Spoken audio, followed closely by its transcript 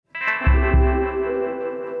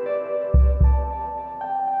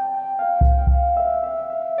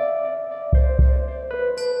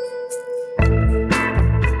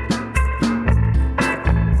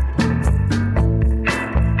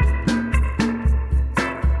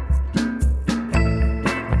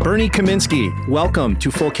Bernie Kaminsky, welcome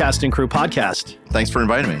to Full Cast and Crew Podcast. Thanks for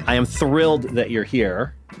inviting me. I am thrilled that you're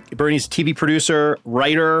here. Bernie's a TV producer,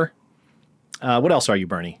 writer. What else are you,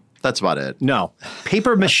 Bernie? That's about it. No.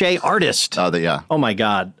 Paper mache artist. Yeah. Oh my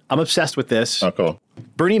God. I'm obsessed with this. Oh, cool.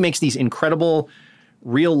 Bernie makes these incredible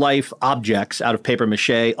real life objects out of paper mache,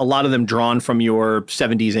 a lot of them drawn from your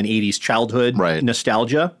 70s and 80s childhood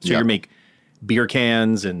nostalgia. So you make beer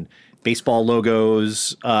cans and baseball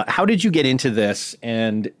logos. How did you get into this,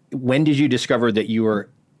 and when did you discover that you were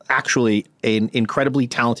actually an incredibly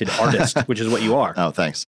talented artist, which is what you are? Oh,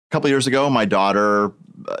 thanks. A couple of years ago, my daughter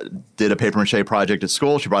did a paper mache project at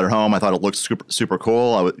school. She brought it home. I thought it looked super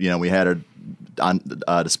cool. We had it on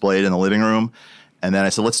displayed in the living room. And then I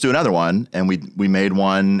said, let's do another one. And we made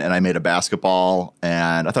one, and I made a basketball,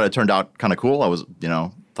 and I thought it turned out kind of cool. I was,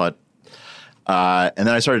 thought, and then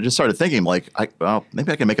I started thinking, like,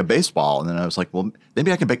 maybe I can make a baseball. And then I was like, well,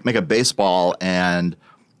 maybe I can make a baseball and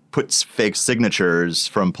put fake signatures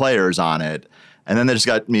from players on it. And then that just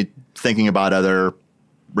got me thinking about other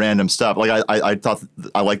random stuff. Like I thought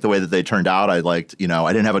I liked the way that they turned out. I liked,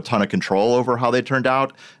 I didn't have a ton of control over how they turned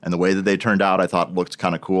out, and the way that they turned out I thought looked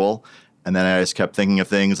kind of cool. And then I just kept thinking of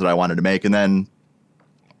things that I wanted to make. And then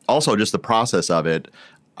also just the process of it,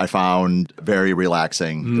 I found very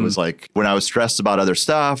relaxing. It was like when I was stressed about other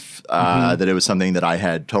stuff, that it was something that I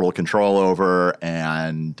had total control over.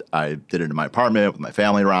 And I did it in my apartment with my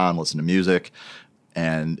family around, listened to music.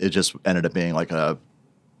 And it just ended up being like a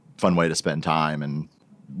fun way to spend time. And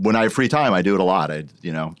when I have free time, I do it a lot.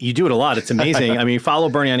 You do it a lot. It's amazing. I mean, follow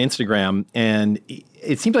Bernie on Instagram, and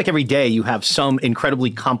it seems like every day you have some incredibly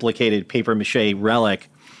complicated paper mache relic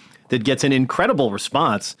that gets an incredible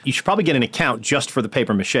response. You should probably get an account just for the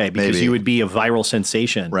paper mache, because you would be a viral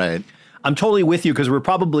sensation. Right. I'm totally with you, because we're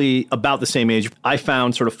probably about the same age. I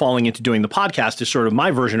found sort of falling into doing the podcast is sort of my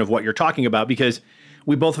version of what you're talking about, because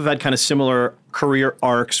we both have had kind of similar career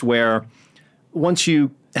arcs where once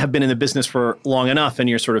you have been in the business for long enough and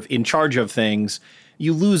you're sort of in charge of things,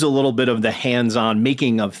 you lose a little bit of the hands-on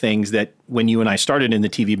making of things that when you and I started in the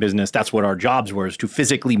TV business, that's what our jobs were, is to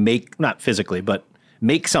physically make, not physically, but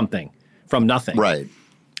make something from nothing. Right.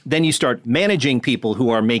 Then you start managing people who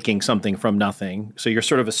are making something from nothing. So you're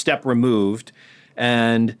sort of a step removed.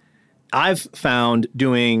 And I've found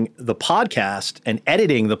doing the podcast and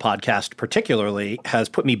editing the podcast particularly has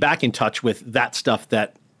put me back in touch with that stuff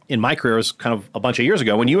that in my career was kind of a bunch of years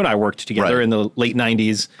ago when you and I worked together in the late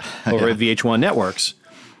 90s over at VH1 Networks.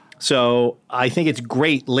 So I think it's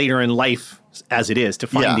great later in life as it is to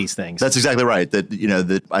find these things. That's exactly right.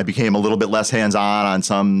 That I became a little bit less hands-on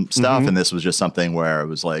some stuff, and this was just something where it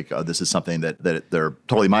was like, oh, this is something that they're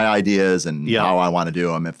totally my ideas, and how I want to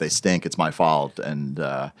do them. If they stink, it's my fault. And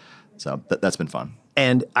so that's been fun.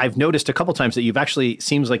 And I've noticed a couple times that you've actually,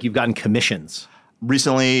 seems like you've gotten commissions.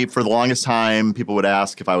 Recently, for the longest time, people would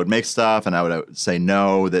ask if I would make stuff, and I would say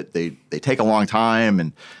no, that they take a long time,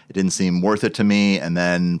 and it didn't seem worth it to me. And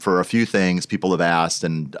then for a few things, people have asked,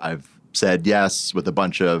 and I've said yes with a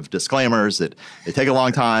bunch of disclaimers that they take a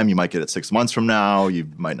long time. You might get it 6 months from now. You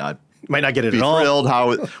might not get it be at all.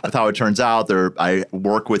 Thrilled with how it turns out. I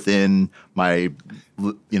work within my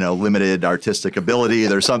limited artistic ability.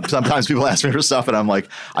 There's sometimes people ask me for stuff, and I'm like,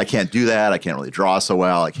 I can't do that. I can't really draw so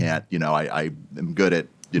well. I can't. I am good at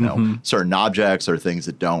certain objects or things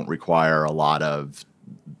that don't require a lot of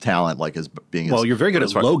talent, like as being. Well, you're very good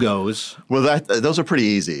at logos. Well, those are pretty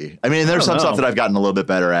easy. I mean, there's some stuff that I've gotten a little bit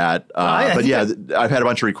better at, but yeah, I've had a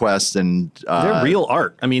bunch of requests, and they're real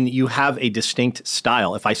art. I mean, you have a distinct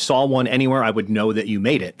style. If I saw one anywhere, I would know that you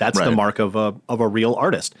made it. That's the mark of a real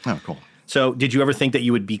artist. Oh, cool. So, did you ever think that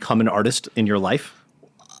you would become an artist in your life?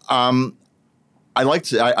 I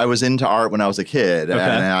was into art when I was a kid,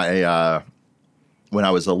 and when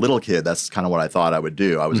I was a little kid, that's kind of what I thought I would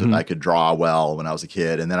do. I could draw well when I was a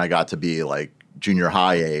kid, and then I got to be like junior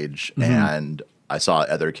high age, and I saw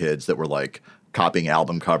other kids that were like copying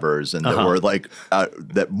album covers and that were like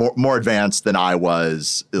that more advanced than I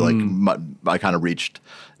was. Like I kind of reached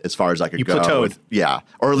as far as I could go. You plateaued.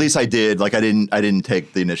 Or at least I did. Like I didn't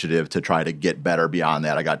take the initiative to try to get better beyond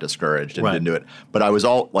that. I got discouraged and didn't do it. But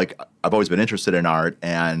I've always been interested in art,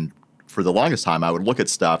 and for the longest time, I would look at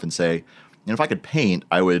stuff and say, if I could paint,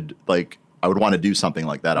 I would want to do something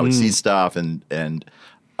like that. I would see stuff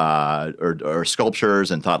or sculptures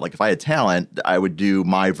and thought, like, if I had talent, I would do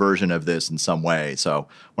my version of this in some way. So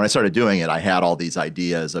when I started doing it, I had all these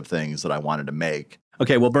ideas of things that I wanted to make.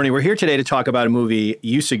 Okay, well, Bernie, we're here today to talk about a movie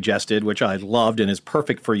you suggested, which I loved and is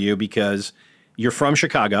perfect for you because you're from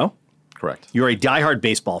Chicago. Correct. You're a diehard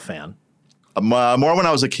baseball fan. More when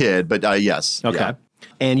I was a kid, but yes. Okay. Yeah.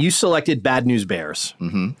 And you selected Bad News Bears.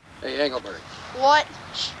 Mm-hmm. Hey, Engelbert. What?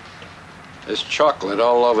 There's chocolate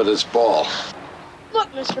all over this ball.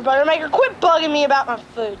 Look, Mr. Buttermaker, quit bugging me about my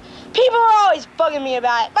food. People are always bugging me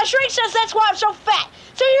about it. My shrink says that's why I'm so fat.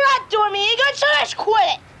 So you're not doing me any good, so let's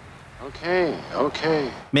quit it.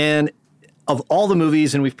 Okay. Man, of all the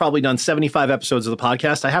movies, and we've probably done 75 episodes of the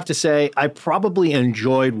podcast, I have to say I probably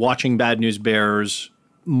enjoyed watching Bad News Bears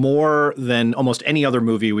more than almost any other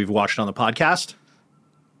movie we've watched on the podcast,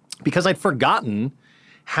 because I'd forgotten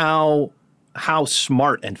how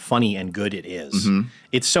smart and funny and good it is. Mm-hmm.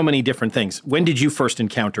 It's so many different things. When did you first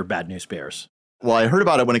encounter Bad News Bears? Well, I heard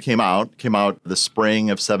about it when it came out. It came out the spring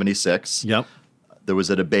of 76. Yep. There was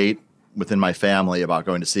a debate within my family about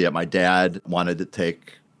going to see it. My dad wanted to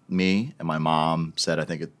take me, and my mom said, I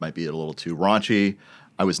think it might be a little too raunchy.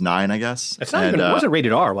 I was 9, I guess. It's not even, it wasn't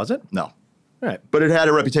rated R, was it? No. Right. But it had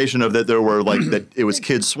a reputation of that there were like, that it was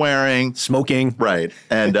kids swearing. Smoking. Right.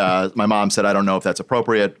 And my mom said, I don't know if that's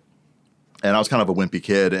appropriate. And I was kind of a wimpy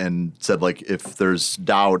kid and said, like, if there's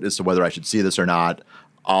doubt as to whether I should see this or not,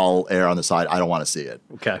 I'll err on the side, I don't want to see it.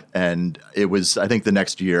 Okay. And it was, I think the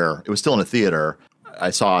next year, it was still in a theater. I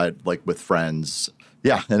saw it, like, with friends.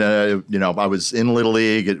 Yeah. And, I was in Little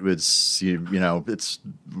League. It was, it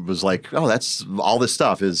was like, oh, that's, all this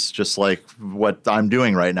stuff is just like what I'm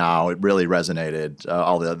doing right now. It really resonated.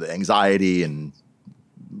 All the anxiety and,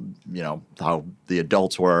 how the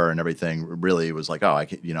adults were and everything really was like, oh, I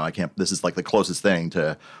can't, this is like the closest thing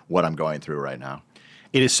to what I'm going through right now.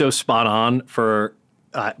 It is so spot on for,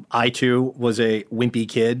 I too was a wimpy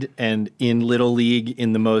kid, and in Little League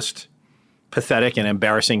in the most pathetic and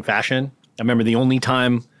embarrassing fashion. I remember the only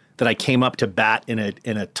time that I came up to bat in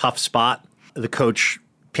a tough spot, the coach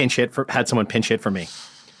had someone pinch hit for me.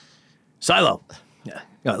 Silo,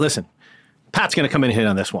 listen, Pat's going to come in and hit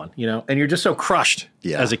on this one, and you're just so crushed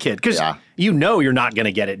as a kid because you're not going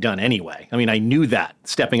to get it done anyway. I mean, I knew that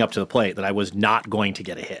stepping up to the plate that I was not going to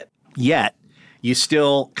get a hit. Yet, you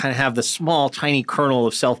still kind of have the small, tiny kernel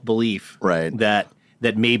of self-belief that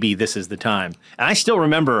maybe this is the time. And I still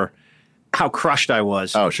remember how crushed I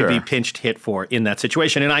was to be pinch hit for in that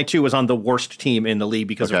situation. And I, too, was on the worst team in the league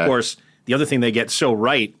because, of course, the other thing they get so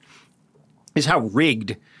right is how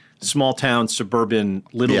rigged small-town, suburban,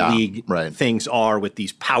 little league things are with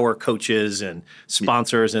these power coaches and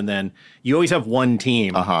sponsors. And then you always have one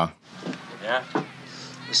team. Yeah.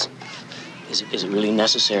 Listen, is it really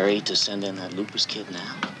necessary to send in that Lupus kid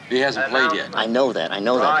now? He hasn't played yet. I know that,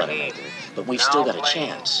 but we've still got a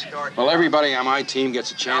chance. Well, everybody on my team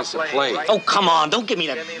gets a chance to play. Oh, come on, don't give me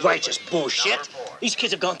that righteous bullshit. These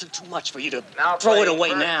kids have gone through too much for you to throw it away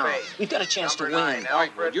now. We've got a chance to win. All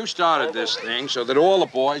right, well, you started this thing so that all the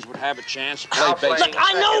boys would have a chance to play baseball. Look,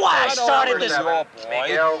 I know why I started this. Not all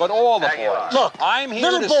boys, but all the boys. Look, I'm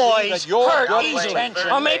here little to boys see that you're hurt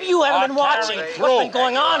easily. Or maybe you haven't been watching what's been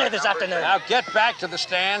going on here this afternoon. Now get back to the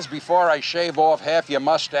stands before I shave off half your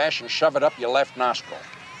mustache and shove it up your left nostril.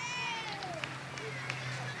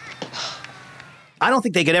 I don't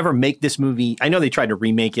think they could ever make this movie. I know they tried to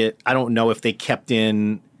remake it. I don't know if they kept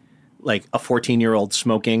in like a 14-year-old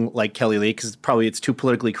smoking like Kelly Lee, because it's too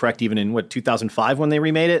politically correct even in 2005 when they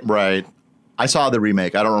remade it. Right. I saw the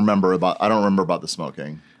remake. I don't remember about the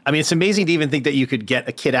smoking. I mean, it's amazing to even think that you could get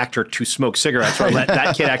a kid actor to smoke cigarettes or let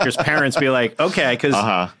that kid actor's parents be like, okay,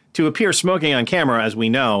 because to appear smoking on camera, as we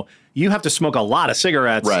know, you have to smoke a lot of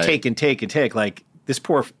cigarettes, take and take and take. Like this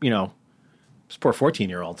poor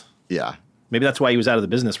 14-year-old. Yeah. Maybe that's why he was out of the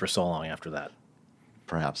business for so long after that.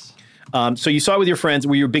 Perhaps. So you saw it with your friends.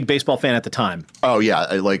 Were you a big baseball fan at the time? Oh, yeah.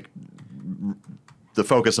 The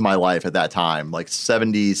focus of my life at that time, like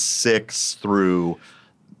 76 through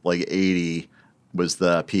like 80 was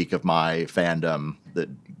the peak of my fandom. The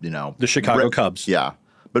Chicago Cubs. Yeah.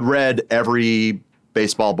 But read every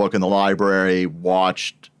baseball book in the library,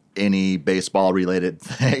 watched any baseball-related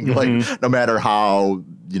thing. Mm-hmm. Like, no matter how,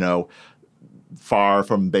 far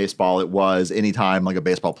from baseball it was, anytime like a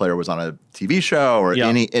baseball player was on a TV show or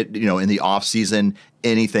in the off season,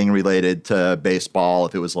 anything related to baseball,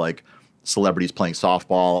 if it was like celebrities playing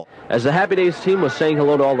softball. As the Happy Days team was saying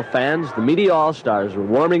hello to all the fans, the Media All-Stars were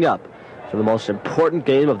warming up for the most important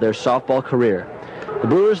game of their softball career. The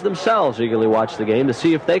Brewers themselves eagerly watched the game to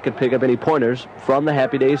see if they could pick up any pointers from the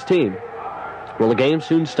Happy Days team. Well, the game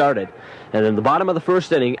soon started, and in the bottom of the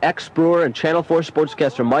first inning, ex-Brewer and Channel 4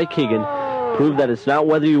 sportscaster Mike Keegan proved that it's not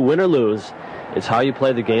whether you win or lose, it's how you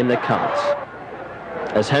play the game that counts.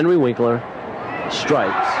 As Henry Winkler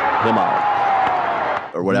strikes him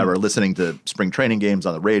out. Or whatever, listening to spring training games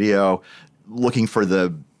on the radio, looking for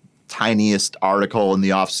the tiniest article in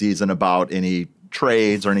the off season about any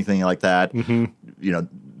trades or anything like that.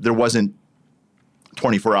 There wasn't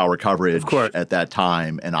 24-hour coverage at that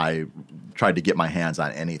time, and I tried to get my hands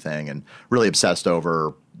on anything and really obsessed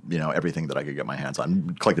over, everything that I could get my hands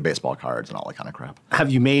on, collected baseball cards and all that kind of crap. Have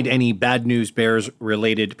you made any Bad News Bears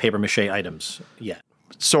related papier-mâché items yet?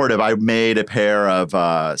 Sort of. I made a pair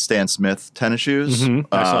of Stan Smith tennis shoes.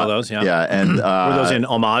 I saw those, yeah. Yeah, and were those in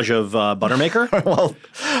homage of Buttermaker? Well,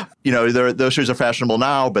 those shoes are fashionable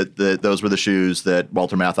now, but those were the shoes that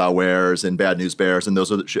Walter Matthau wears in Bad News Bears, and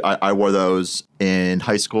those are I wore those in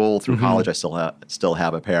high school through college. I still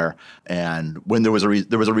have a pair, and when there was a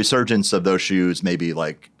resurgence of those shoes, maybe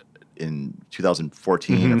like in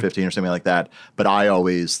 2014 or 15 or something like that. But I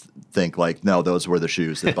always think like, no, those were the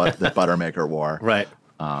shoes that that Buttermaker wore. Right.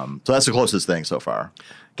 So that's the closest thing so far.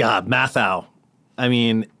 God, Matthau. I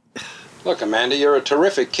mean... Look, Amanda, you're a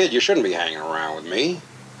terrific kid. You shouldn't be hanging around with me.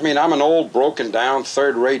 I mean, I'm an old, broken-down,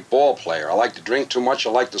 third-rate ball player. I like to drink too much.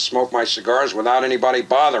 I like to smoke my cigars without anybody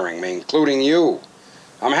bothering me, including you.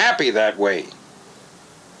 I'm happy that way.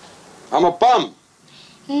 I'm a bum.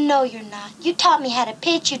 No, you're not. You taught me how to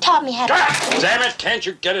pitch. You taught me how to... Damn it! Can't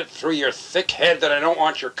you get it through your thick head that I don't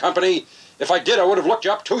want your company? If I did, I would have looked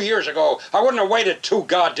you up 2 years ago. I wouldn't have waited 2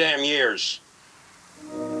 goddamn years.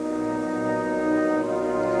 Did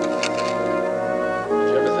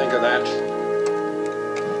you ever think of that?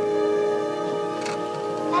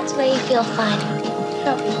 That's where you feel fine.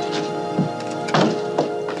 Sure.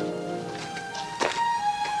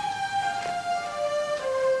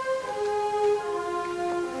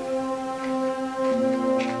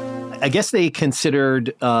 I guess they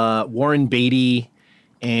considered Warren Beatty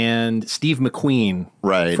and Steve McQueen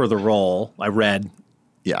for the role, I read.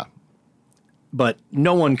 Yeah. But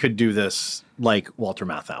no one could do this like Walter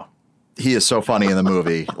Matthau. He is so funny in the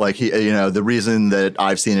movie. Like, the reason that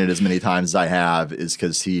I've seen it as many times as I have is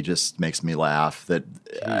because he just makes me laugh. That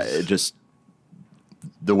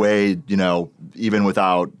the way, even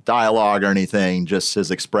without dialogue or anything, just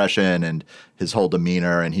his expression and his whole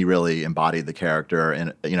demeanor, and he really embodied the character.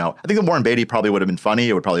 And, I think that Warren Beatty probably would have been funny.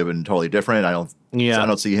 It would probably have been totally different. I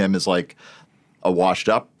don't see him as like a washed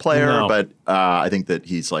up player, but I think that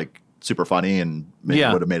he's like super funny and maybe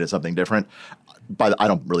would have made it something different. But I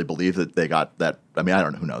don't really believe that they got that. I mean, I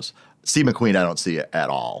don't know. Who knows? Steve McQueen, I don't see it at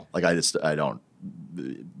all. Like, I don't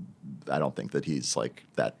think that he's like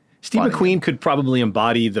that. Steve McQueen could probably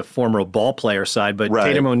embody the former ball player side, but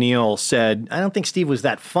Tatum O'Neal said, I don't think Steve was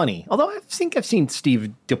that funny. Although I think I've seen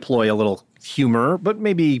Steve deploy a little humor, but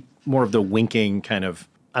maybe more of the winking kind of,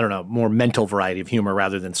 I don't know, more mental variety of humor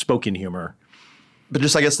rather than spoken humor. But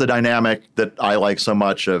just, I guess, the dynamic that I like so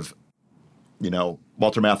much of,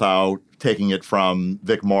 Walter Matthau taking it from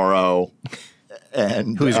Vic Morrow.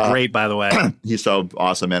 And who's great, by the way. He's so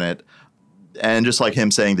awesome in it. And just like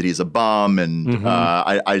him saying that he's a bum, and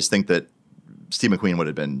I just think that Steve McQueen would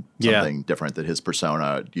have been something different. That his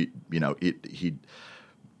persona, he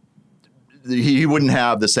wouldn't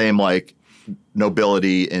have the same like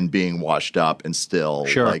nobility in being washed up and still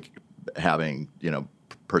like having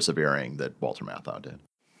persevering that Walter Matthau did.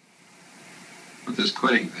 With this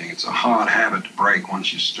quitting thing, it's a hard habit to break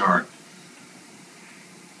once you start.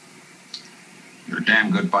 You're a damn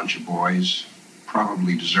good bunch of boys.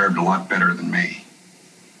 Probably deserved a lot better than me.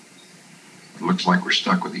 It looks like we're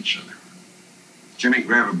stuck with each other. Jimmy,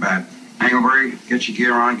 grab a bat. Engelberg, get your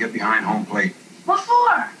gear on, get behind home plate. What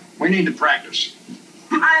for? We need to practice.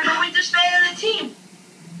 I'm going to stay on the team.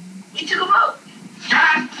 We took a vote.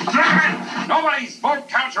 God damn it! Nobody's vote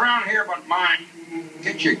counts around here but mine.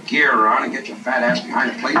 Get your gear on and get your fat ass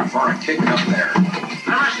behind the plate before I kick it up there.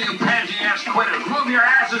 The rest of you pansy-ass quitters, move your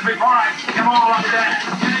asses before I kick them all up there.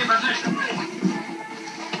 Get in position.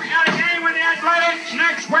 We got a game with the Athletics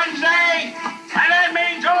next Wednesday, and that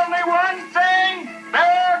means only one thing: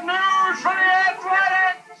 bad news for the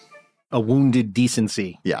Athletics! A wounded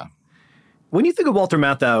decency. Yeah. When you think of Walter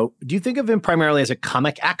Matthau, do you think of him primarily as a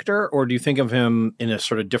comic actor, or do you think of him in a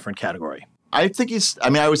sort of different category? I think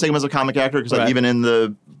I always think of him as a comic actor because even in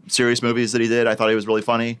the serious movies that he did, I thought he was really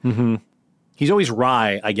funny. Mm-hmm. He's always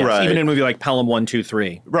wry, I guess, even in a movie like Pelham 1, 2,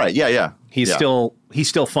 3. Right, yeah. He's still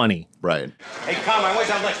funny. Right. Hey, Carmine, where's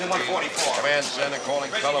that Lexington 144? Command Center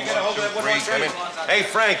calling Pelham 1, 2, 3, come in. Hey,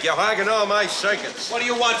 Frank, you're hogging all my circuits. What do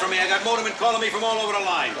you want from me? I got motormen calling me from all over the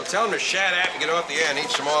line. Well, tell them to shut up and get off the air and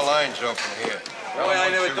eat some more lines open here. Well, I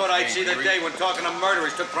never thought I'd see the day when talking to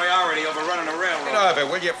murderers took priority over running a railroad. Get off it,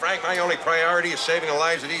 will you, Frank? My only priority is saving the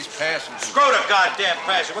lives of these passengers. Screw the goddamn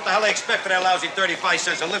passenger. What the hell they expect for their lousy 35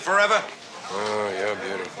 cents to live forever? Oh, you're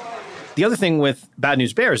beautiful. The other thing with Bad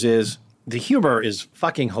News Bears is The humor is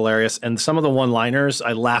fucking hilarious, and some of the one-liners,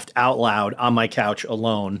 I laughed out loud on my couch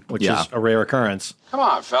alone, which is a rare occurrence. Come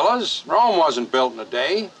on, fellas. Rome wasn't built in a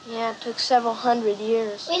day. Yeah, it took several hundred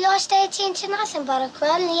years. We lost 18-0,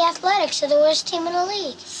 Buttercrab, in the athletics are the worst team in the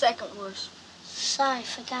league. Second worst. Sorry,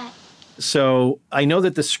 forgot. So I know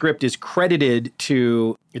that the script is credited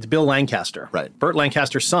to, it's Bill Lancaster. Right. Burt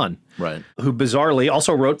Lancaster's son. Right. Who bizarrely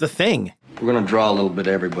also wrote The Thing. We're going to draw a little bit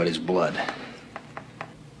of everybody's blood.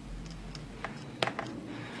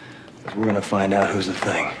 We're going to find out who's the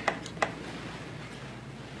thing.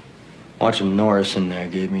 Watching Norris in there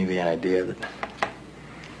gave me the idea that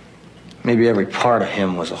maybe every part of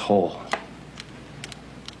him was a whole.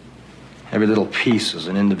 Every little piece was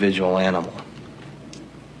an individual animal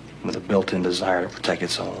with a built-in desire to protect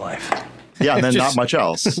its own life. Yeah, and then Just not much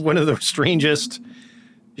else. One of the strangest,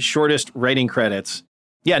 shortest writing credits.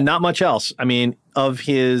 Yeah, not much else. I mean, of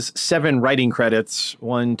his 7 writing credits,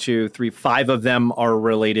 1, 2, 3, 5 of them are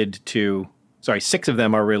related to, 6 of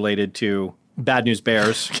them are related to Bad News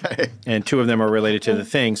Bears. Okay. And 2 of them are related to The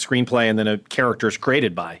Thing, screenplay, and then a characters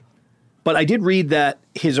created by. But I did read that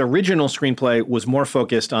his original screenplay was more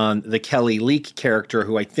focused on the Kelly Leak character,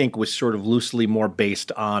 who I think was sort of loosely more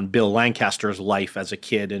based on Bill Lancaster's life as a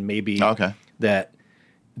kid, and maybe that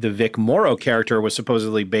the Vic Morrow character was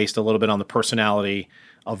supposedly based a little bit on the personality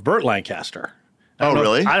of Burt Lancaster. Oh,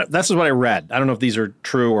 really? This is what I read. I don't know if these are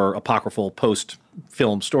true or apocryphal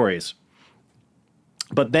post-film stories.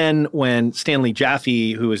 But then when Stanley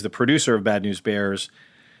Jaffe, who is the producer of Bad News Bears,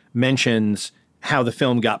 mentions how the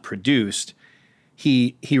film got produced,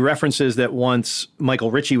 he references that once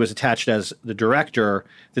Michael Ritchie was attached as the director,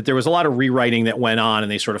 that there was a lot of rewriting that went on,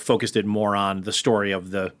 and they sort of focused it more on the story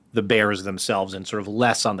of the Bears themselves and sort of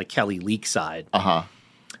less on the Kelly Leak side. Uh-huh.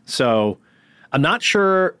 So I'm not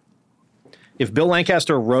sure if Bill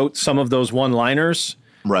Lancaster wrote some of those one-liners.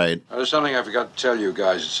 Right. There's something I forgot to tell you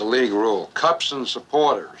guys. It's a league rule. Cups and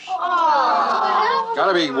supporters.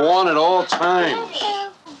 Gotta be worn at all times.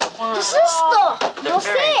 No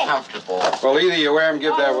sé. Comfortable. Well, either you wear them,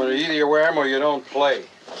 give that one. Either you wear them or you don't play.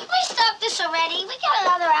 Can we stop this already? We got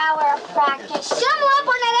another hour of practice. Ya me voy a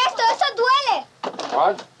poner esto. Eso duele.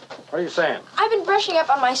 What? What are you saying? I've been brushing up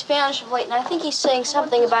on my Spanish of late, and I think he's saying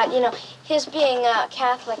something about, his being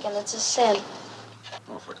Catholic and it's a sin.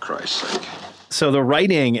 Oh, for Christ's sake. So the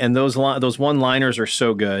writing and those one-liners are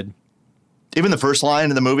so good. Even the first line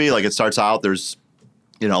in the movie, like it starts out, there's,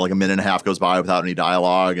 like a minute and a half goes by without any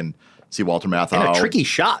dialogue, and see Walter Matthau. And a tricky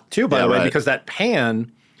shot, too, by the way, right. because that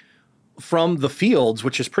pan from the fields,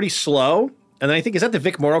 which is pretty slow, and then I think, is that the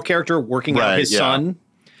Vic Morrow character working out his son?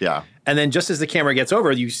 Yeah. And then just as the camera gets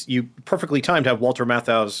over, you perfectly timed to have Walter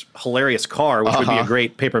Matthau's hilarious car, which would be a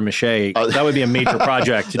great paper-mache. That would be a major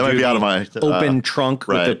project to that do might be out of my open trunk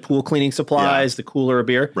with the pool cleaning supplies, the cooler of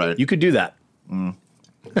beer. Right. You could do that.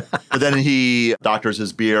 But then he doctors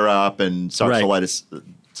his beer up and starts to light a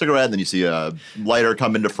cigarette, and then you see a lighter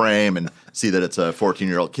come into frame and see that it's a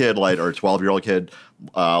 14-year-old kid or a 12-year-old kid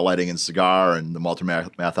lighting a cigar, and then Walter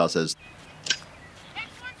Matthau says,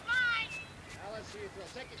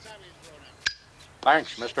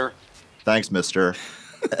 Thanks, mister. "Thanks, mister."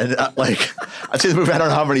 And I've seen the movie I don't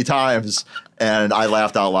know how many times, and I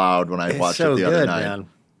laughed out loud when I watched it the other night. Man.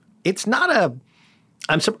 It's not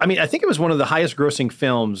I think it was one of the highest grossing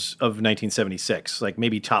films of 1976, like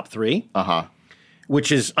maybe top 3. Uh-huh.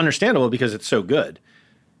 Which is understandable because it's so good.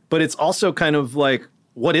 But it's also kind of like,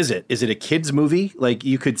 what is it? Is it a kid's movie? Like,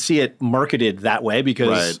 you could see it marketed that way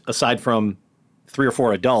because aside from 3 or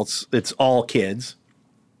 4 adults, it's all kids.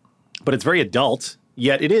 But it's very adult,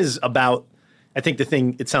 yet it is about, I think the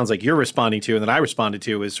thing it sounds like you're responding to and that I responded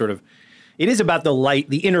to is sort of, it is about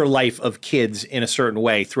the inner life of kids in a certain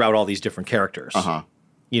way throughout all these different characters. Uh-huh.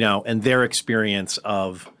 And their experience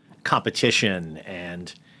of competition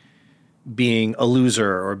and being a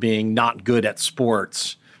loser or being not good at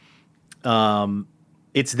sports.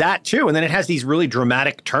 It's that too. And then it has these really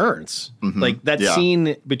dramatic turns. Mm-hmm. Like that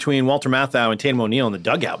scene between Walter Matthau and Tatum O'Neal in the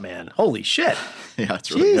dugout, man. Holy shit. Yeah,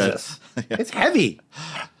 it's really Jesus. Good. It's heavy.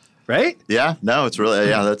 Right? Yeah, no, it's really,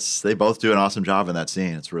 they both do an awesome job in that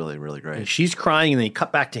scene. It's really, really great. And she's crying and then you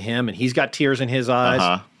cut back to him and he's got tears in his eyes.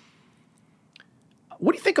 Uh-huh.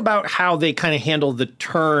 What do you think about how they kind of handle the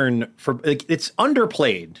turn it's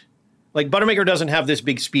underplayed? Like Buttermaker doesn't have this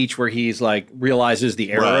big speech where he's like realizes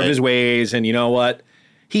the error of his ways and you know what?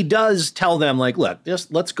 He does tell them like, look,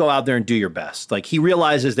 just let's go out there and do your best. Like he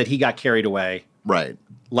realizes that he got carried away. Right.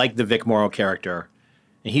 Like the Vic Morrow character.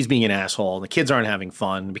 And he's being an asshole. And the kids aren't having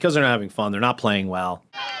fun. Because they're not having fun, they're not playing well.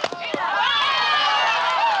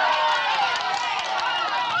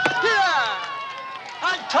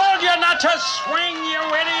 told you not to swing, you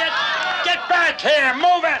idiot! Get back here!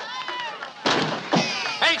 Move it!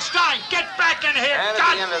 Hey, Stein, get back in here! And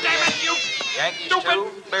God at the end of the damn it, game, you Yankees stupid!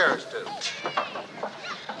 2, Bears 2.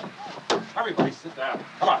 Everybody sit down.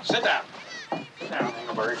 Come on, sit down. Sit down,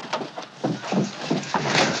 Engelberg.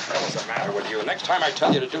 What's the matter with you? Next time I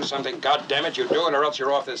tell you to do something, goddammit, you do it or else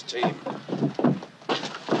you're off this team.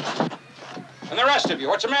 And the rest of you,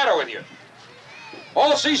 what's the matter with you?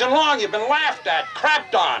 All season long, you've been laughed at,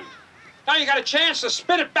 crapped on. Now you got a chance to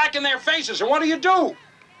spit it back in their faces, and what do?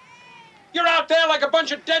 You're out there like a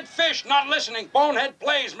bunch of dead fish, not listening, bonehead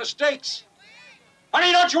plays, mistakes.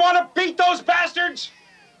 Honey, don't you want to beat those bastards?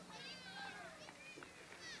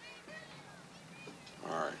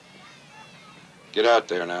 All right. Get out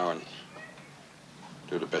there now and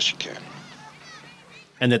do the best you can.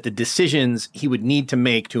 And that the decisions he would need to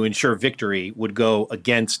make to ensure victory would go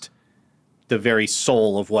against the very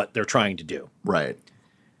soul of what they're trying to do. Right.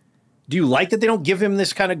 Do you like that they don't give him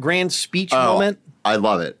this kind of grand speech moment? I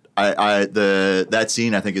love it. That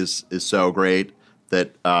scene I think is so great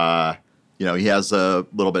that he has a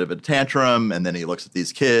little bit of a tantrum and then he looks at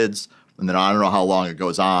these kids and then I don't know how long it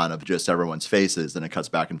goes on of just everyone's faces and it cuts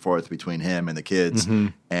back and forth between him and the kids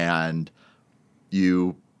and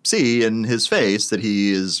you see in his face that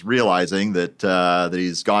he is realizing that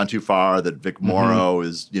he's gone too far, that Vic Morrow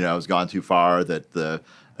has gone too far, that the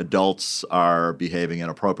adults are behaving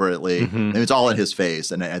inappropriately. And it's all in his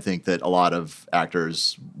face. And I think that a lot of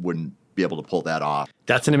actors wouldn't be able to pull that off.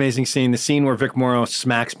 That's an amazing scene. The scene where Vic Morrow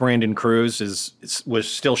smacks Brandon Cruz was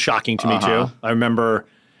still shocking to me too. I remember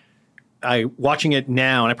watching it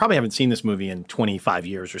now, and I probably haven't seen this movie in 25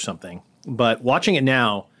 years or something, but watching it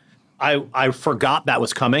now, I forgot that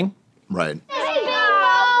was coming. Right.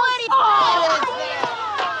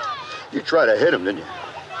 You tried to hit him, didn't you?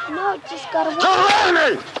 No, just got away. Don't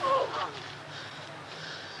let me!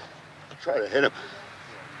 Try to hit him.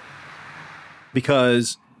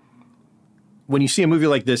 Because when you see a movie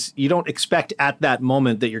like this, you don't expect at that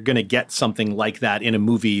moment that you're going to get something like that in a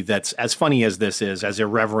movie that's as funny as this is, as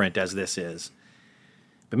irreverent as this is.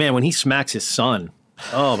 But man, when he smacks his son,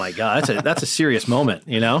 oh my God, that's a serious moment,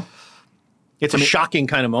 you know? It's a shocking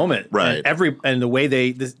kind of moment. Right. And the way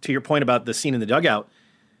to your point about the scene in the dugout,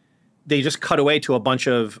 they just cut away to a bunch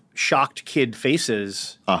of shocked kid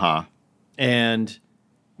faces. And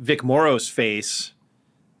Vic Morrow's face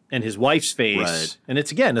and his wife's face. Right. And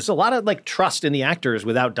it's a lot of like trust in the actors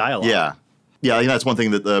without dialogue. Yeah. Yeah, I think that's one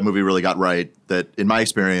thing that the movie really got right, that in my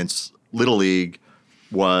experience, Little League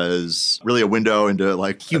was really a window into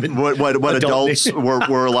like what adults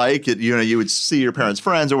were like. You would see your parents'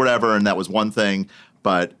 friends or whatever, and that was one thing.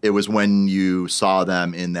 But it was when you saw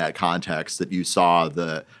them in that context that you saw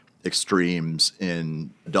the extremes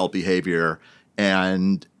in adult behavior.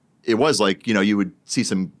 And it was like, you would see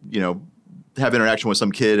some, have interaction with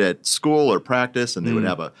some kid at school or practice, and they would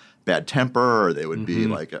have a bad temper, or they would be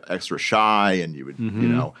like extra shy, and you would,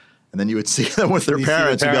 and then you would see them with their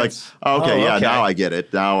parents and be like, okay, now I get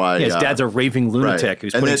it. Now his dad's a raving lunatic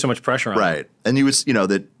who's putting so much pressure on him. Right. And he was,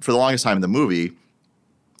 that for the longest time in the movie,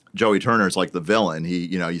 Joey Turner's like the villain. He,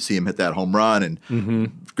 you see him hit that home run and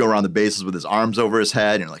go around the bases with his arms over his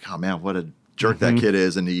head, and you're like, oh man, what a jerk that kid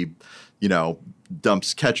is. And he,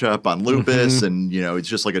 dumps ketchup on Lupus, and it's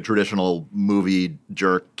just like a traditional movie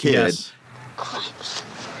jerk kid. Yes.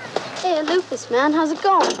 Hey, Lupus, man, how's it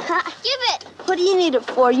going? Give it. What do you need it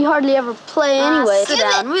for? You hardly ever play anyway. Sit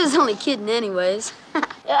down. We was only kidding anyways. Did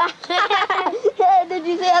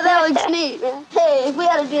you see how that looks neat, man? Hey, if we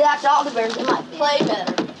had to do that to all the Bears, they might play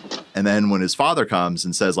better. And then when his father comes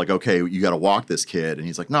and says, like, okay, you got to walk this kid, and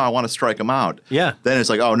he's like, no, I want to strike him out. Yeah. Then it's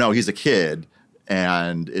like, oh no, he's a kid.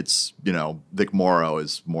 And it's, Vic Morrow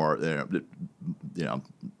is more, not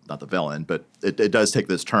the villain, but it does take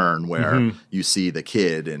this turn where you see the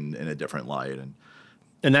kid in a different light.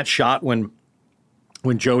 And that shot when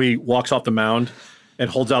Joey walks off the mound and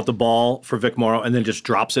holds out the ball for Vic Morrow and then just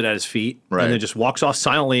drops it at his feet and then just walks off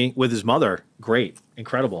silently with his mother. Great.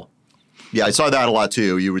 Incredible. Yeah, I saw that a lot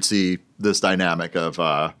too. You would see this dynamic of,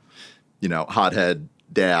 hothead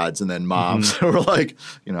dads and then moms who were like,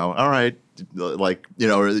 all right. Like,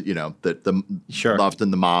 that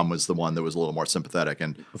often the mom was the one that was a little more sympathetic.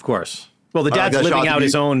 And of course. Well, the dad's living out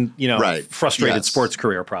his own, frustrated sports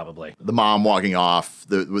career, probably. The mom walking off,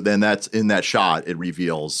 then that's in that shot, it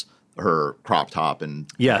reveals her crop top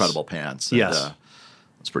and incredible pants. And,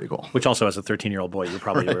 it's pretty cool. Which also, as a 13-year-old boy, you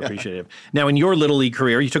probably were appreciative. Now, in your Little League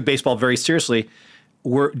career, you took baseball very seriously.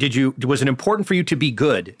 Was it important for you to be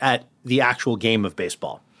good at the actual game of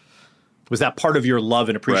baseball? Was that part of your love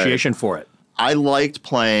and appreciation for it? I liked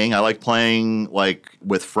playing. I liked playing like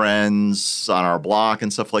with friends on our block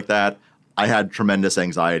and stuff like that. I had tremendous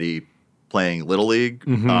anxiety playing Little League,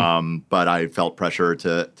 but I felt pressure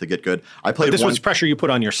to get good. I played. But this was pressure you put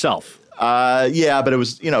on yourself. Yeah, but it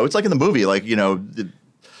was, it's like in the movie, like,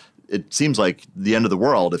 it seems like the end of the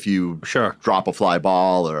world if you drop a fly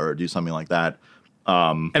ball or do something like that.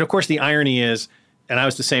 And of course, the irony is, and I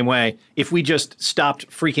was the same way, if we just stopped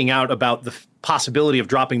freaking out about the possibility of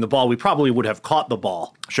dropping the ball, we probably would have caught the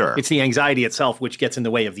ball. Sure. It's the anxiety itself which gets in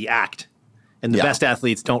the way of the act. And the best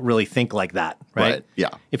athletes don't really think like that, right? Yeah.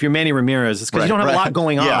 If you're Manny Ramirez, it's because you don't have a lot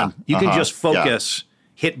going on. You can just focus,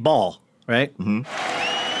 hit ball, right? Left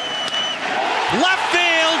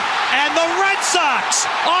field, and the Red Sox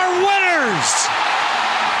are winners!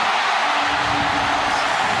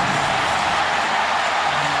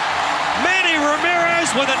 Manny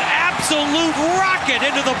Ramirez with an absolute rocket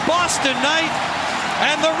into the Boston night,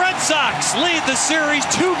 and the Red Sox lead the series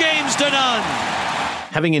 2-0.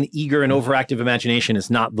 Having an eager and overactive imagination is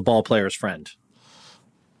not the ball player's friend.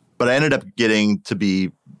 But I ended up getting to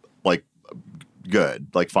be like good,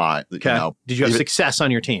 like fine. Okay. Did you have success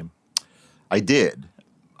on your team? I did.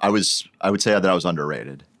 I would say that I was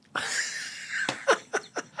underrated.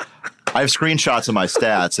 I have screenshots of my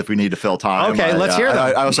stats if we need to fill time. Okay, let's hear them.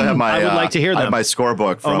 I also have my. I would like to hear them. I have my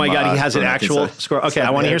scorebook. From, oh my God, he has an actual score. Okay, I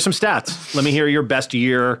want to hear some stats. Let me hear your best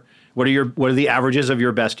year. What are the averages of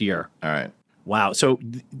your best year? All right. Wow. So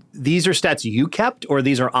these are stats you kept, or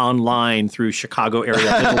these are online through Chicago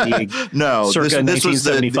area Little League? No, circa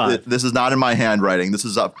 1975. This is not in my handwriting. This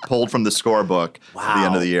is pulled from the scorebook at the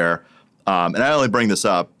end of the year. And I only bring this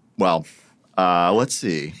up. Well, let's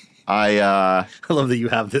see. I love that you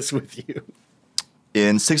have this with you.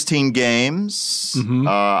 In 16 games,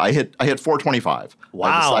 I hit 425.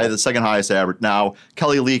 Wow. I had the second highest average. Now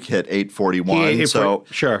Kelly Leak hit 841.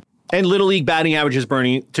 Sure. And Little League batting averages,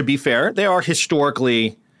 Bernie, to be fair, they are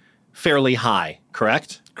historically fairly high,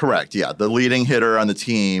 correct? Correct, yeah. The leading hitter on the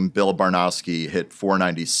team, Bill Barnowski, hit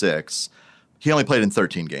 496. He only played in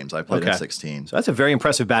 13 games. I played in 16. So that's a very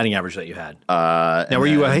impressive batting average that you had. Now, were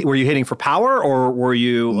you hitting for power, or were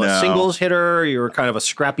you a singles hitter? You were kind of a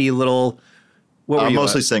scrappy little... What were you?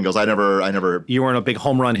 Mostly singles. I never. You weren't a big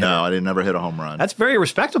home run hitter? No, I never hit a home run. That's very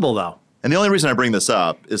respectable, though. And the only reason I bring this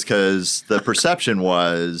up is because the perception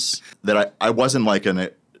was that I wasn't like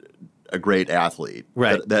a great athlete.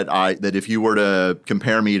 Right. That if you were to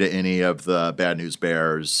compare me to any of the Bad News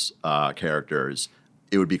Bears characters,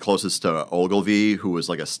 it would be closest to Ogilvy, who was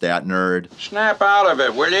like a stat nerd. Snap out of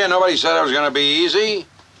it, will you? Nobody said it was going to be easy.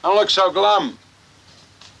 Don't look so glum.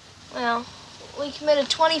 Well, we committed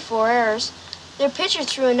 24 errors. Their pitcher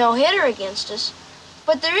threw a no-hitter against us.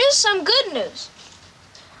 But there is some good news.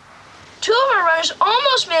 2 of our runners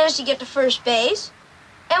almost managed to get to first base,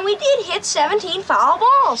 and we did hit 17 foul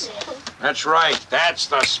balls. That's right. That's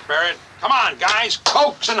the spirit. Come on, guys.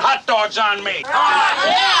 Cokes and hot dogs on me. Come on.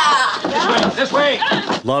 Yeah. This way.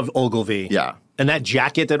 Love Ogilvy. Yeah. And that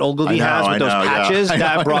jacket that Ogilvy has with those patches,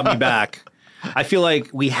 that brought me back. I feel like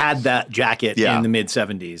we had that jacket in the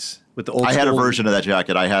mid-'70s. With the old I had a version of that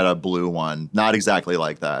jacket. I had a blue one. Not exactly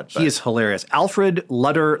like that. He is hilarious. Alfred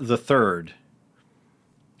Lutter III.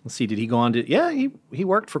 Let's see, did he go on to... Yeah, he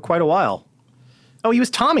worked for quite a while. Oh, he was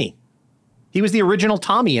Tommy. He was the original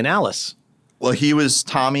Tommy in Alice. Well, he was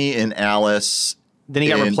Tommy in Alice. Then he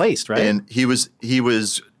got replaced, right? And he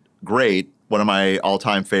was great. One of my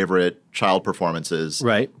all-time favorite child performances.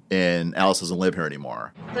 Right. In Alice Doesn't Live Here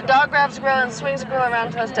Anymore. The dog grabs the gorilla and swings the gorilla around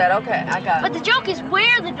until it's dead. Okay, I got it. But the joke is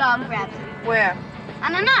where the dog grabs it. Where?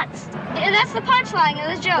 On the nuts. Yeah, that's the punchline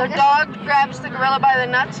of the joke. The dog grabs the gorilla by the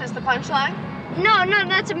nuts is the punchline? No,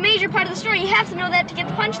 that's a major part of the story. You have to know that to get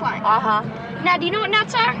the punchline. Uh-huh. Now, do you know what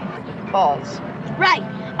nuts are? Balls. Right.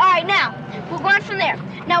 All right, now, we'll go on from there.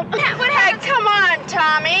 Now, what happens? Hey, come on,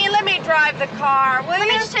 Tommy. Let me drive the car, will you? Let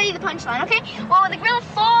me just tell you the punchline, okay? Well, when the gorilla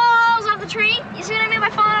falls off the tree, you see what I mean by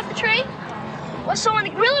falling off the tree? Well, so when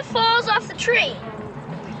the gorilla falls off the tree,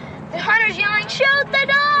 the hunter's yelling, shoot the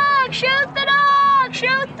dog, shoot the dog,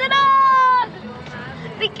 shoot the dog!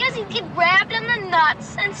 Because he get grabbed in the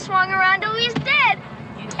nuts and swung around till he's dead.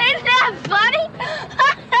 Ain't that funny?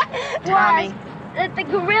 Tommy. That the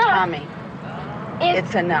gorilla... Tommy.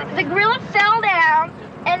 It's enough. The gorilla fell down,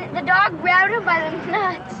 and the dog grabbed him by the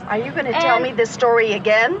nuts. Are you going to tell me this story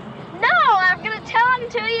again? No, I'm going to tell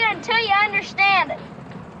it to you until you understand it.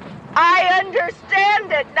 I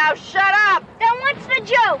understand it. Now shut up. Then what's the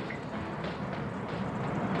joke?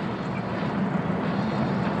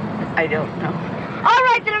 I don't know. All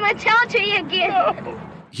right, then I'm going to tell it to you again. No.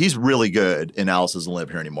 He's really good in Alice Doesn't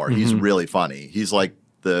Live Here Anymore. Mm-hmm. He's really funny. He's like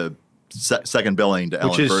the second billing to Which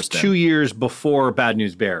Ellen is Burstyn. 2 years before Bad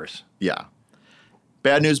News Bears. Yeah.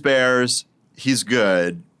 Bad News Bears, he's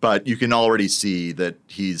good, but you can already see that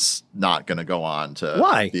he's not going to go on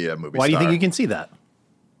to be a movie star. Why do you think you can see that?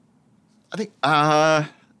 I think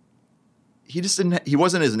he just didn't. He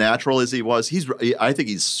wasn't as natural as he was. I think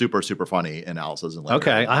he's super, super funny in Alice Isn't Like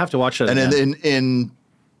Okay, I have to watch that. And in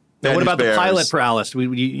now, what about Bears, the pilot for Alice?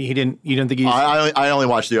 You didn't think he? I only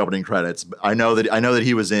watched the opening credits. I know that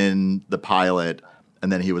he was in the pilot,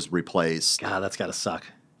 and then he was replaced. God, that's got to suck.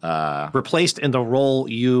 Replaced in the role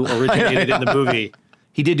you originated in the movie.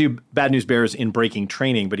 He did do Bad News Bears in Breaking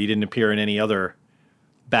Training, but he didn't appear in any other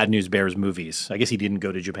Bad News Bears movies. I guess he didn't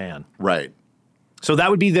go to Japan. Right. So that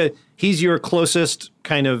would be he's your closest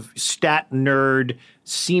kind of stat nerd,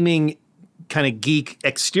 seeming kind of geek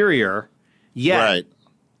exterior. Yet,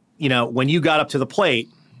 when you got up to the plate,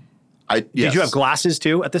 did you have glasses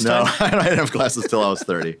too at this time? No, I didn't have glasses till I was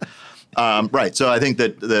 30. Right. So I think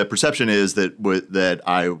that the perception is that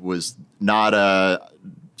I was not a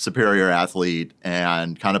superior athlete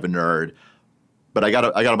and kind of a nerd, but I got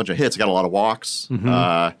a bunch of hits. I got a lot of walks.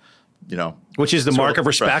 Which is the mark of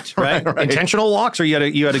respect, right? Intentional walks, or you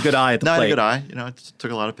had a good eye at the plate? I had a good eye. I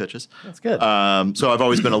took a lot of pitches. That's good. So I've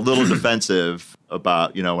always been a little defensive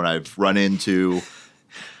about when I've run into.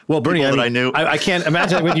 Well, Bernie, I knew. I can't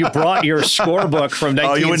imagine when you brought your scorebook from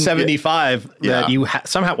 1975 that you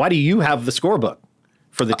somehow. Why do you have the scorebook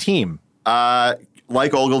for the team?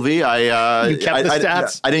 Like Ogilvy, you kept the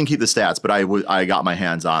stats. I didn't keep the stats, but I got my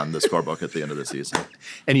hands on the scorebook at the end of the season.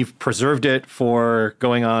 And you've preserved it for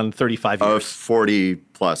going on 35 years. 40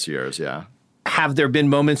 plus years, yeah. Have there been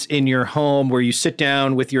moments in your home where you sit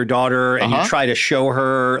down with your daughter and you try to show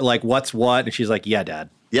her like what's what, and she's like, "Yeah, Dad."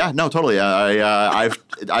 Yeah, no, totally. I've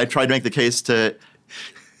tried to make the case to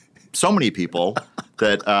so many people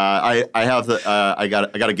that I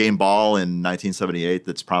got a game ball in 1978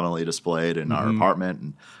 that's prominently displayed in our apartment,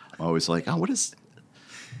 and I'm always like, "Oh, what is?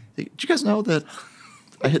 Did you guys know that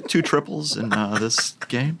I hit 2 triples in this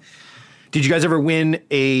game?" Did you guys ever win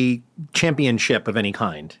a championship of any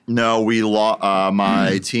kind? No, we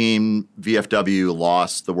my team VFW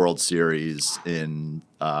lost the World Series in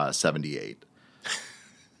 '78,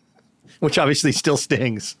 which obviously still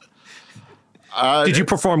stings. Did you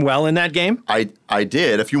perform well in that game? I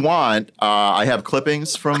did. If you want, I have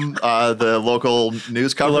clippings from the local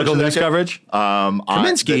news coverage.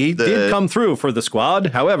 Kaminsky did come through for the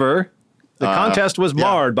squad. However, the contest was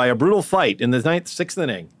marred by a brutal fight in the 6th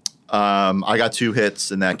inning. I got 2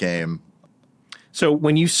 hits in that game. So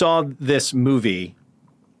when you saw this movie,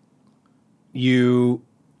 you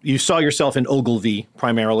saw yourself in Ogilvy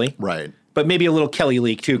primarily, right? But maybe a little Kelly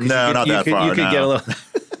Leak too. No, not that far. You could get a little.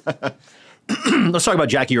 Let's talk about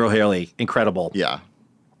Jackie Earle Haley. Incredible. Yeah.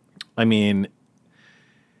 I mean,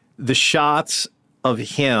 the shots of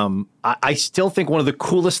him, I still think one of the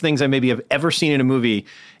coolest things I maybe have ever seen in a movie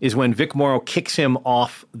is when Vic Morrow kicks him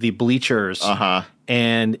off the bleachers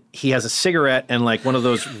and he has a cigarette and like one of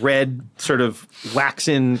those red sort of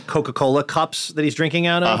waxen Coca-Cola cups that he's drinking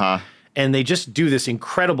out of. And they just do this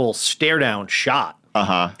incredible stare down shot.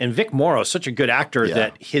 And Vic Morrow is such a good actor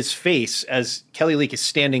that his face, as Kelly Leak is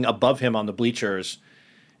standing above him on the bleachers,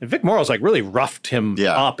 and Vic Morrow's like really roughed him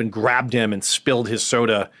up and grabbed him and spilled his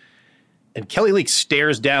soda. And Kelly Leak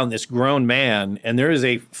stares down this grown man, and there is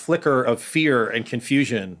a flicker of fear and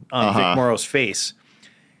confusion on Vic Morrow's face.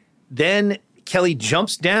 Then Kelly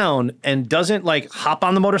jumps down and doesn't like hop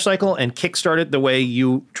on the motorcycle and kickstart it the way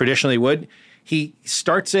you traditionally would. He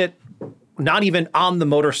starts it not even on the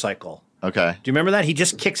motorcycle. Okay. Do you remember that? He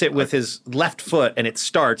just kicks it with his left foot and it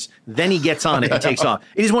starts. Then he gets on it and takes off.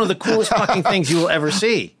 It is one of the coolest fucking things you will ever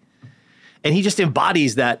see. And he just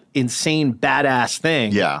embodies that insane badass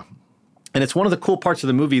thing. Yeah. And it's one of the cool parts of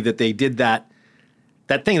the movie that they did that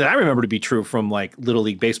thing that I remember to be true from like Little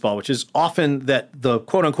League Baseball, which is often that the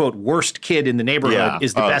quote unquote worst kid in the neighborhood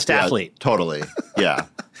is the best athlete. Totally. Yeah.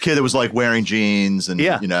 Kid that was like wearing jeans and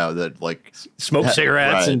that like smoked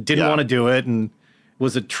cigarettes and didn't want to do it and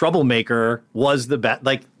was a troublemaker, was the best.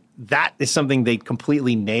 Like that is something they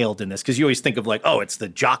completely nailed in this, because you always think of like, oh, it's the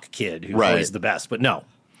jock kid who's always the best, but no.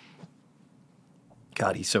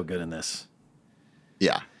 God, he's so good in this.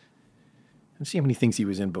 Yeah. Let's see how many things he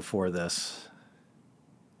was in before this.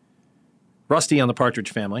 Rusty on the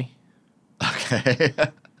Partridge Family. Okay.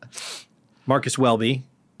 Marcus Welby.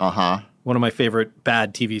 One of my favorite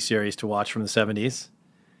bad TV series to watch from the 70s.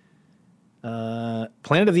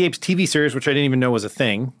 Planet of the Apes TV series, which I didn't even know was a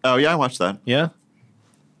thing. Oh, yeah, I watched that. Yeah?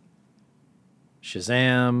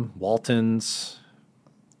 Shazam, Waltons,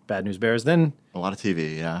 Bad News Bears. Then a lot of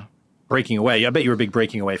TV, yeah. Breaking Away. I bet you were a big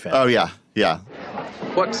Breaking Away fan. Oh, yeah, yeah.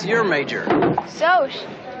 What's your major? Soch.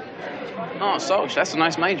 Oh, Soch. That's a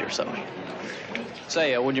nice major, Soch.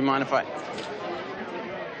 Say, would you mind if I...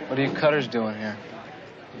 What are you cutters doing here?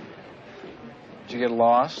 Did you get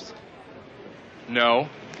lost? No.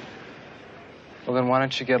 Well, then why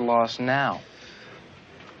don't you get lost now?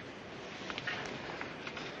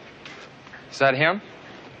 Is that him?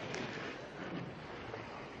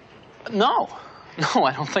 No. No,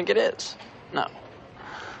 I don't think it is. No.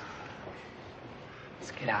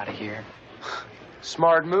 Let's get out of here.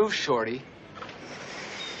 Smart move, Shorty.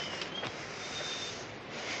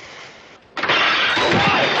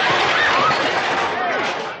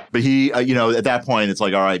 But he, at that point, it's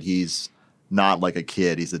like, all right, he's not like a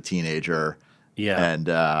kid. He's a teenager. Yeah.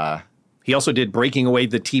 And he also did Breaking Away,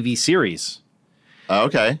 the TV series.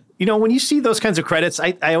 Okay. When you see those kinds of credits,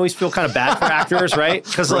 I always feel kind of bad for actors, right?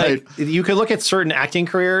 Because Right. you could look at certain acting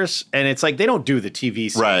careers and it's like they don't do the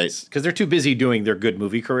TV series. Right. Because they're too busy doing their good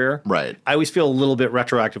movie career. Right. I always feel a little bit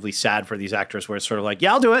retroactively sad for these actors where it's sort of like,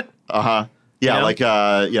 yeah, I'll do it. Uh-huh. Yeah, You know? like,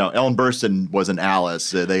 Ellen Burstyn was in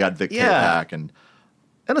Alice. They got Vic Tayback. And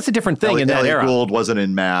that's a different thing in that Elliot era. Gould wasn't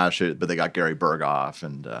in MASH, but they got Gary Berghoff.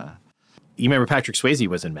 And You remember Patrick Swayze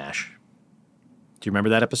was in MASH? Do you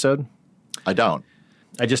remember that episode? I don't.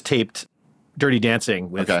 I just taped Dirty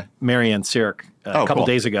Dancing with Okay. Marianne Sirik a couple cool.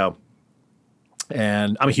 days ago.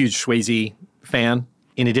 And I'm a huge Swayze fan,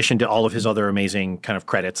 in addition to all of his other amazing kind of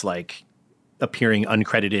credits, like appearing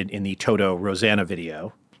uncredited in the Toto Rosanna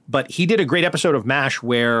video. But he did a great episode of MASH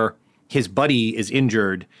where his buddy is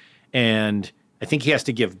injured and I think he has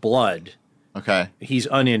to give blood. Okay. He's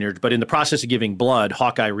uninjured, but in the process of giving blood,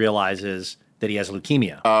 Hawkeye realizes that he has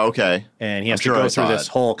leukemia. Oh, okay. And he has I'm to sure go I through saw this it.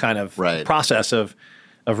 whole kind of process of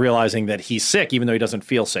realizing that he's sick, even though he doesn't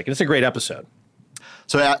feel sick. And it's a great episode.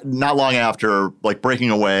 So not long after, like, Breaking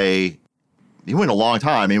Away, he went a long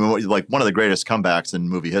time. I mean, like, one of the greatest comebacks in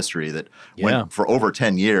movie history that went for over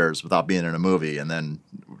 10 years without being in a movie and then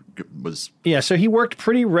was... Yeah, so he worked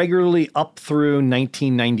pretty regularly up through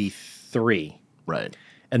 1993. Right.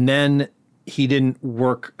 And then he didn't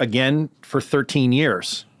work again for 13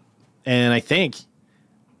 years. And I think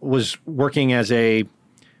was working as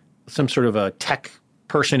some sort of a tech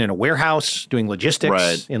person in a warehouse doing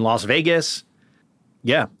logistics in Las Vegas.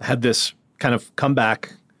 Yeah, had this kind of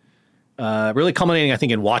comeback. Really culminating, I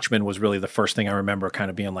think, in Watchmen was really the first thing I remember kind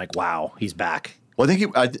of being like, wow, he's back. Well, I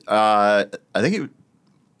think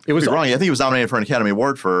it was wrong. I think he was nominated for an Academy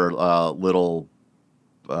Award for Little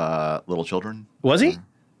Children. Was he?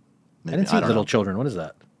 Maybe. I didn't see don't Little know. Children. What is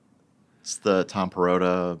that? It's the Tom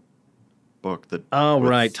Perrotta book that... Oh,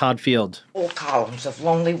 right. Todd Field. Whole columns of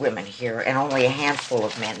lonely women here and only a handful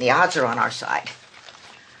of men. The odds are on our side.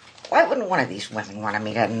 Why wouldn't one of these women want to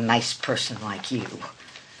meet a nice person like you?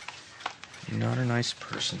 You're not a nice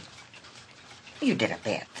person. You did a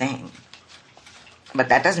bad thing. But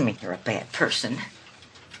that doesn't mean you're a bad person.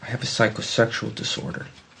 I have a psychosexual disorder.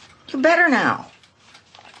 You better now.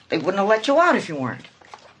 They wouldn't have let you out if you weren't.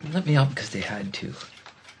 They let me out because they had to.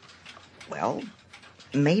 Well,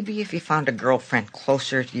 maybe if you found a girlfriend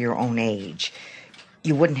closer to your own age,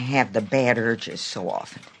 you wouldn't have the bad urges so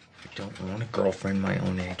often. I don't want a girlfriend my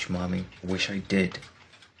own age, Mommy. I wish I did.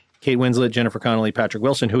 Kate Winslet, Jennifer Connelly, Patrick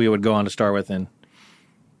Wilson, who he would go on to star with in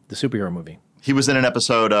the superhero movie. He was in an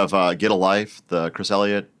episode of Get a Life, the Chris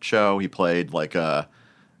Elliott show. He played like a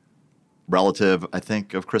relative, I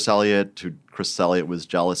think, of Chris Elliott, who Chris Elliott was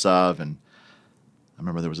jealous of. And I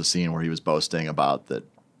remember there was a scene where he was boasting about that,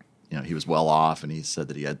 he was well off, and he said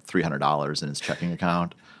that he had $300 in his checking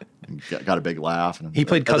account. And got a big laugh. And He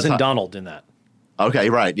played Cousin Donald in that. Okay,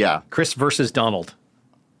 right, yeah. Chris versus Donald.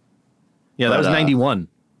 Yeah, that was 91.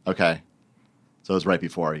 Okay. So it was right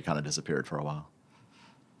before he kind of disappeared for a while.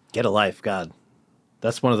 Get a Life, God.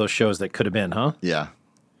 That's one of those shows that could have been, huh? Yeah.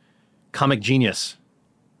 Comic Genius.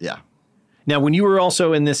 Yeah. Now, when you were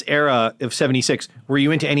also in this era of 76, were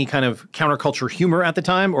you into any kind of counterculture humor at the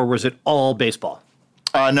time, or was it all baseball?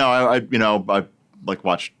 No, I like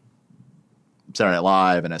watched Saturday Night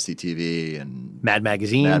Live and SCTV and Mad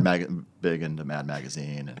Magazine. Big into Mad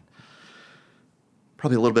Magazine, and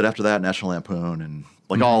probably a little bit after that, National Lampoon, and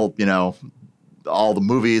like all the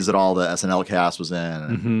movies that all the SNL cast was in,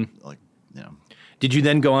 and Did you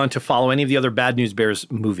then go on to follow any of the other Bad News Bears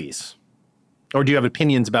movies? Or do you have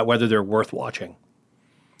opinions about whether they're worth watching?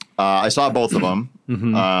 I saw both of them.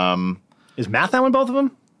 Is Mathau in both of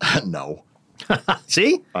them? No.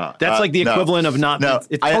 See? That's like the equivalent of not... No,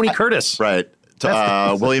 it's Tony Curtis. Right.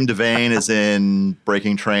 William Devane is in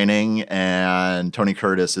Breaking Training, and Tony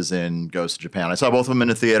Curtis is in Goes to Japan. I saw both of them in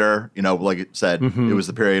the theater. Like I said, it was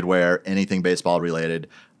the period where anything baseball related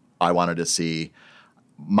I wanted to see.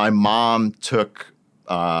 My mom took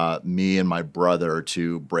me and my brother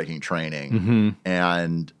to Breaking Training. Mm-hmm.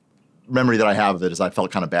 And memory that I have of it is I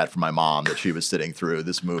felt kind of bad for my mom that she was sitting through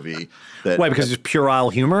this movie. Why? Because it's puerile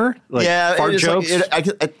humor? Like fart jokes?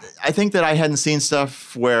 I think that I hadn't seen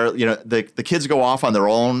stuff where, the kids go off on their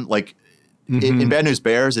own. Like in Bad News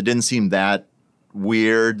Bears, it didn't seem that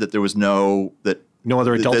weird that there was no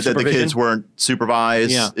other adult that the kids weren't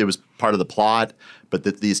supervised. Yeah. It was part of the plot, but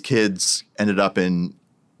that these kids ended up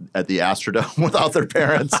at the Astrodome without their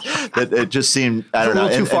parents. That it just seemed, I don't know, a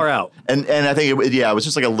little too far out. And I think it was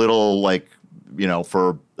just like a little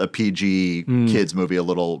for a PG kids movie, a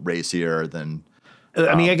little racier than.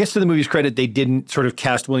 I mean, I guess to the movie's credit, they didn't sort of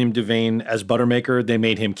cast William Devane as Buttermaker. They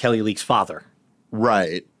made him Kelly Leak's father.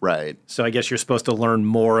 Right. So I guess you're supposed to learn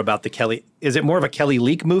more about the Kelly. Is it more of a Kelly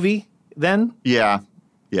Leak movie then? Yeah.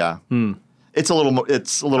 It's a little more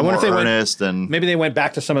earnest, and maybe they went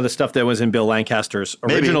back to some of the stuff that was in Bill Lancaster's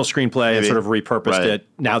original screenplay and sort of repurposed it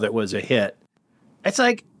now that it was a hit. It's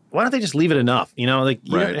like, why don't they just leave it enough? You don't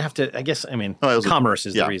have to. I guess commerce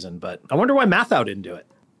is the reason, but I wonder why Mathau didn't do it.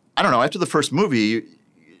 I don't know. After the first movie,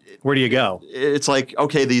 where do you go? It's like,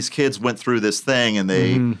 okay, these kids went through this thing, and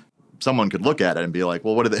they. Someone could look at it and be like,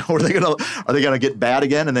 well, are they gonna get bad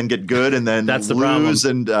again and then get good and then that's the lose?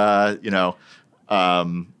 problem.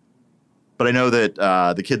 And but I know that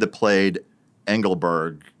the kid that played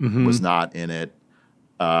Engelberg was not in it.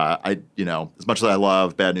 As much as I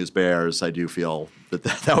love Bad News Bears, I do feel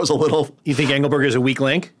that was a little. You think Engelberg is a weak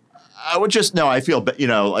link? I would just I feel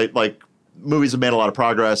like movies have made a lot of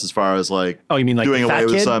progress as far as you mean like doing the fat away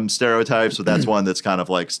with kid? some stereotypes, but that's one that's kind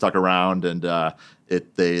of stuck around and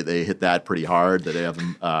they hit that pretty hard. That they have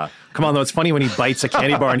them. Come on, though, it's funny when he bites a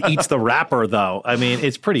candy bar and eats the wrapper, though. I mean,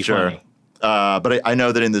 it's pretty funny. But I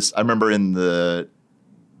know that I remember in the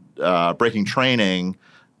Breaking Training,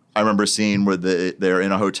 I remember seeing where they're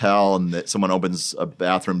in a hotel and someone opens a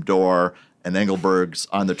bathroom door and Engelberg's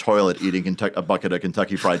on the toilet eating a bucket of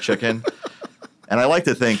Kentucky Fried Chicken. And I like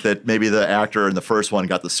to think that maybe the actor in the first one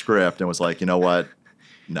got the script and was like, you know what?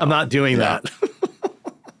 No, I'm not doing that.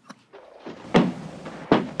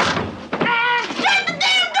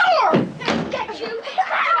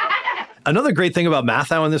 Another great thing about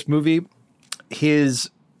Mathau in this movie, I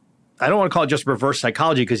don't want to call it just reverse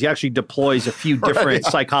psychology because he actually deploys a few different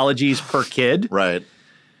psychologies per kid. Right.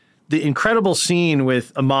 The incredible scene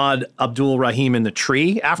with Ahmad Abdul Rahim in the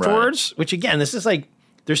tree afterwards, which again, this is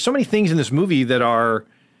there's so many things in this movie that are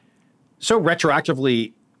so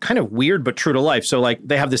retroactively kind of weird but true to life. So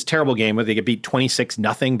they have this terrible game where they get beat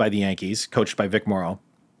 26-0 by the Yankees, coached by Vic Morrow.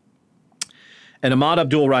 And Ahmad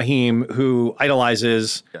Abdul Rahim, who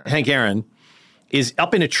idolizes Hank Aaron, is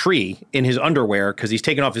up in a tree in his underwear because he's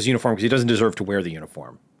taken off his uniform because he doesn't deserve to wear the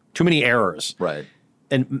uniform. Too many errors. Right.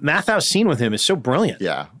 And Mathau's scene with him is so brilliant.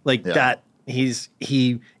 Yeah. That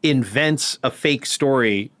he invents a fake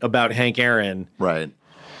story about Hank Aaron. Right.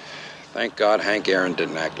 Thank God Hank Aaron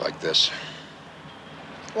didn't act like this.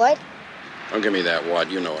 What? Don't give me that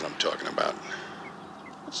what. You know what I'm talking about.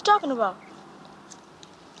 What you talking about?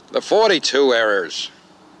 The 42 errors.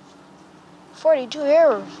 42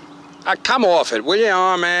 errors. Come off it, will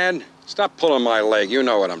you, man? Stop pulling my leg. You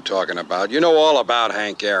know what I'm talking about. You know all about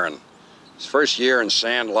Hank Aaron. His first year in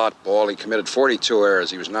Sandlot ball, he committed 42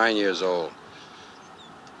 errors. He was 9 years old.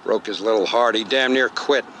 Broke his little heart. He damn near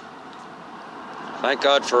quit. Thank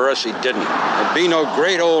God for us he didn't. There'd be no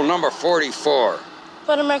great old number 44.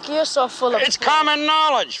 Buttermaker, you're so full of... It's common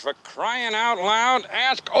knowledge. For crying out loud,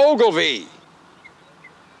 ask Ogilvy.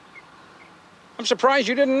 I'm surprised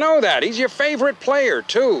you didn't know that. He's your favorite player,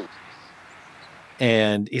 too.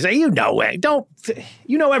 And he's like, you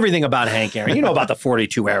know everything about Hank Aaron. You know about the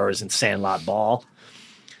 42 errors in Sandlot ball.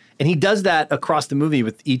 And he does that across the movie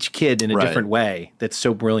with each kid in a different way. That's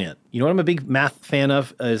so brilliant. You know what I'm a big math fan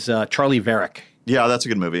of is Charlie Varick. Yeah, that's a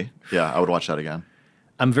good movie. Yeah, I would watch that again.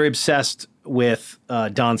 I'm very obsessed with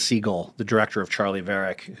Don Siegel, the director of Charlie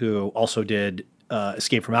Varick, who also did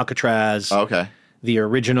Escape from Alcatraz. Oh, okay. The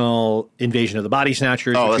original Invasion of the Body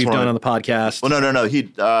Snatchers, which we've done on the podcast. Well, no. He,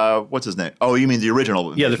 what's his name? Oh, you mean the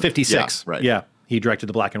original? Yeah, the 56. Yeah, right. Yeah, he directed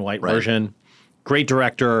the black and white version. Great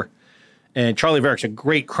director. And Charlie Varick's a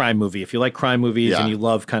great crime movie. If you like crime movies and you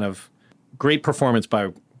love kind of great performance by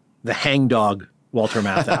the hangdog Walter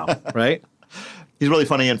Matthau, right? He's really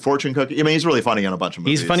funny in Fortune Cookie. I mean, he's really funny in a bunch of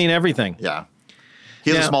movies. He's funny in everything. Yeah.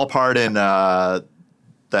 He has a small part in the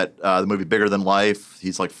movie Bigger Than Life.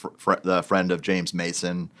 He's like the friend of James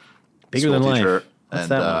Mason. Bigger Than Life. What's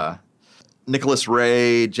that one? Nicholas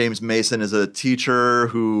Ray, James Mason is a teacher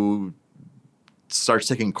who starts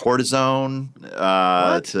taking cortisone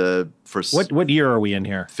What year are we in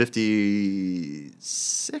here?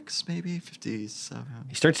 56, maybe 57.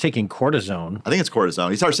 He starts taking cortisone. I think it's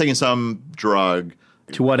cortisone. He starts taking some drug.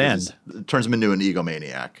 To what end? It turns him into an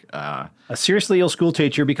egomaniac. A seriously ill school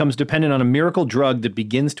teacher becomes dependent on a miracle drug that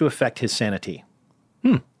begins to affect his sanity.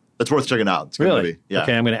 It's worth checking out. It's a good Really? movie. Yeah.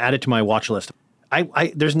 Okay, I'm going to add it to my watch list.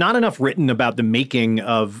 There's not enough written about the making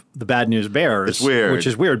of the Bad News Bears. It's weird. Which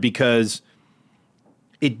is weird because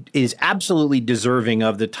it is absolutely deserving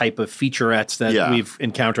of the type of featurettes that we've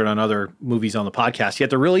encountered on other movies on the podcast. Yet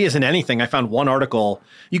there really isn't anything. I found one article.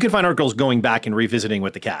 You can find articles going back and revisiting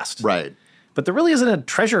with the cast. Right. But there really isn't a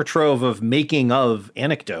treasure trove of making of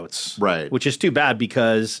anecdotes. Right. Which is too bad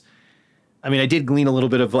because, I mean, I did glean a little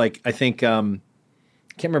bit of like, I think, I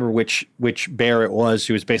can't remember which bear it was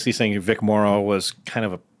who was basically saying Vic Morrow was kind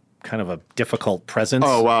of a difficult presence.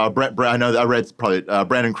 Oh, wow. I know. I read probably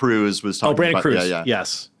Brandon Cruz was talking about. Oh, Brandon Cruz. Yeah.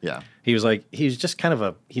 Yes. Yeah. He was like, he was just kind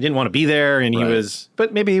of he didn't want to be there and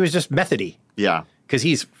but maybe he was just methody. Yeah. Because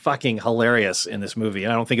he's fucking hilarious in this movie.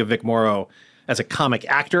 And I don't think of Vic Morrow as a comic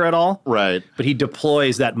actor at all. Right. But he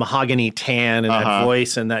deploys that mahogany tan and that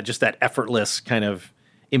voice and that effortless kind of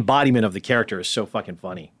embodiment of the character is so fucking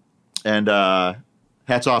funny. And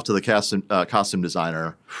hats off to the costume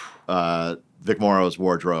designer. Vic Morrow's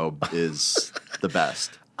wardrobe is the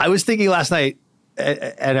best. I was thinking last night,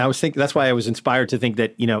 and I was thinking that's why I was inspired to think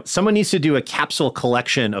that, someone needs to do a capsule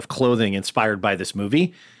collection of clothing inspired by this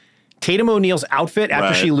movie. Tatum O'Neal's outfit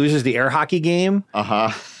after she loses the air hockey game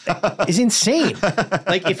is insane.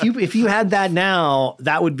 Like if you had that now,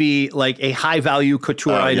 that would be like a high value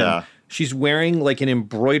couture item. Yeah. She's wearing like an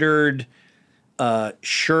embroidered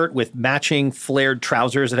shirt with matching flared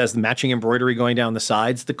trousers that has the matching embroidery going down the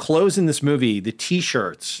sides. The clothes in this movie, the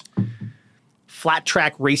t-shirts, flat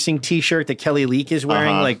track racing t-shirt that Kelly Leak is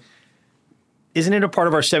wearing, like, isn't it a part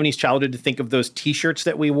of our 70s childhood to think of those t-shirts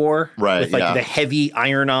that we wore? Right, with like the heavy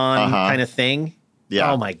iron-on kind of thing? Yeah.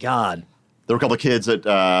 Oh my God. There were a couple of kids that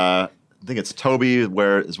I think it's Toby is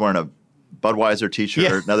wearing a Budweiser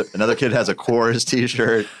t-shirt. Yeah. Another kid has a Coors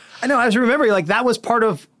t-shirt. I know. I was remembering like that was part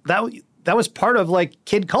of that was part of like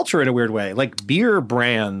kid culture in a weird way. Like beer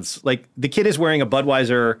brands, like the kid is wearing a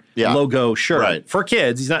Budweiser logo shirt for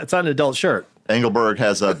kids. It's not an adult shirt. Engelberg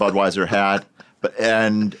has a Budweiser hat,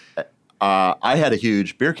 I had a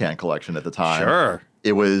huge beer can collection at the time. Sure.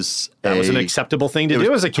 It was that was an acceptable thing to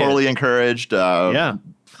do as a kid. Totally encouraged.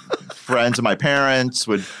 Friends of my parents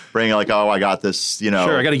would bring like, I got this,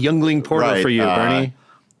 Sure, I got a Youngling Porter for you, Bernie.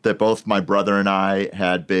 That both my brother and I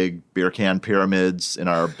had big beer can pyramids in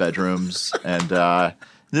our bedrooms, and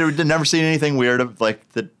we'd never seen anything weird of like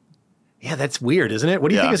that. Yeah, that's weird, isn't it? What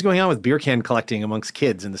do you think is going on with beer can collecting amongst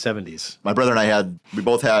kids in the 70s? My brother and I we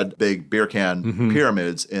both had big beer can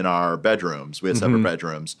pyramids in our bedrooms. We had separate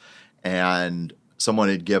bedrooms, and someone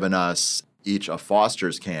had given us each a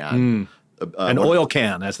Foster's can. An oil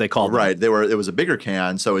can, as they called them. Right. It was a bigger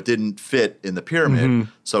can, so it didn't fit in the pyramid.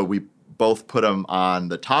 So we both put them on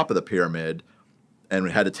the top of the pyramid, and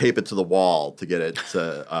we had to tape it to the wall to get it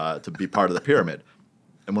to be part of the pyramid.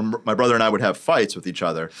 And when my brother and I would have fights with each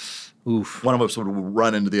other, one of us would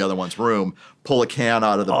run into the other one's room, pull a can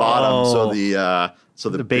out of the bottom, so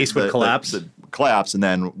the base would collapse. Collapse, and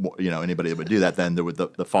then anybody that would do that, then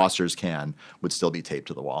the Foster's can would still be taped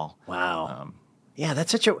to the wall. Wow. Yeah,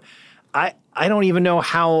 that's such a. I don't even know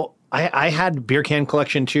how I had beer can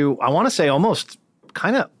collection too. I want to say almost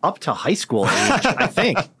kind of up to high school age, I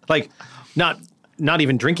think. Like not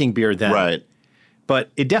even drinking beer then. Right. But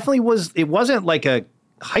it definitely was, it wasn't like a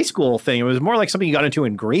high school thing. It was more like something you got into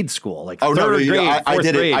in grade school. Like I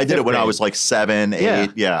did grade, it when I was like 7,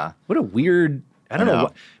 8. Yeah. What a weird, I don't know.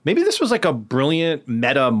 Maybe this was like a brilliant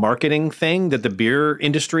meta marketing thing that the beer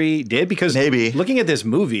industry did, because looking at this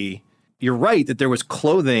movie, you're right that there was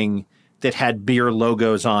clothing that had beer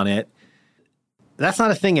logos on it. That's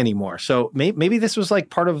not a thing anymore. So maybe this was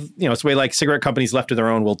like part of, it's the way like cigarette companies left to their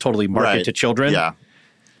own will totally market to children. Yeah.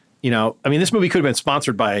 I mean, this movie could have been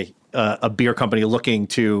sponsored by a beer company looking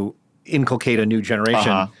to inculcate a new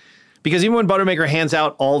generation. Because even when Buttermaker hands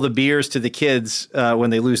out all the beers to the kids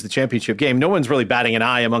when they lose the championship game, no one's really batting an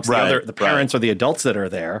eye amongst the parents or the adults that are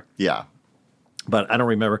there. Yeah. But I don't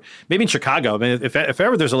remember. Maybe in Chicago. I mean, if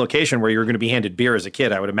ever there's a location where you're going to be handed beer as a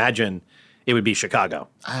kid, I would imagine it would be Chicago.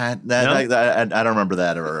 I don't remember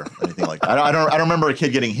that or anything like that. I don't remember a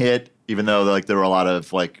kid getting hit, even though like there were a lot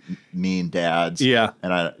of like mean dads. Yeah.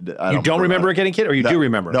 And I don't remember it getting hit, or you do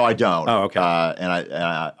remember? No, I don't. Oh, okay. And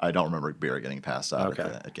I don't remember beer getting passed out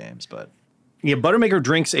at games, but. Yeah, Buttermaker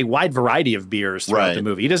drinks a wide variety of beers throughout the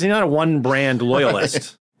movie. He's not a one brand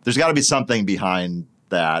loyalist. There's got to be something behind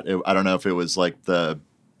that. I don't know if it was like the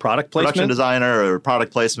product placement, production designer, or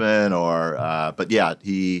product placement, or but yeah,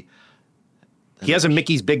 he has a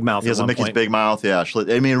Mickey's Big Mouth. He has a Mickey's Big Mouth. Yeah,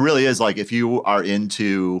 I mean, it really is like if you are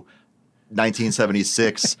into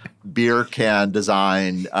 1976 beer can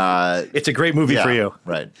design. It's a great movie for you.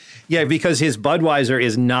 Right. Yeah, because his Budweiser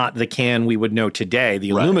is not the can we would know today,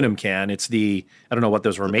 the aluminum can. It's the, I don't know what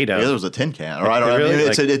those were made of. Yeah, it was a tin can. Or I don't know.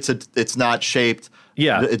 It's not shaped.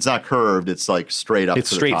 Yeah. It's not curved. It's like straight up It's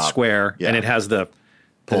to straight the top. square, Yeah. and it has the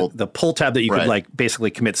pull tab that you could like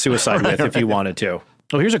basically commit suicide with if you wanted to.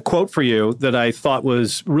 Well, here's a quote for you that I thought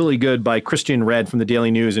was really good by Christian Redd from the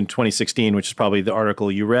Daily News in 2016, which is probably the article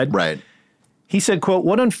you read. Right. He said, quote,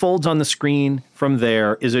 "What unfolds on the screen from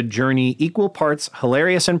there is a journey equal parts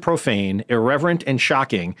hilarious and profane, irreverent and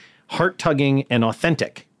shocking, heart-tugging and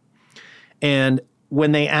authentic." And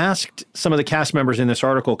when they asked some of the cast members in this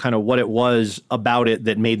article kind of what it was about it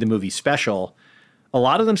that made the movie special, a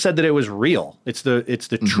lot of them said that it was real. It's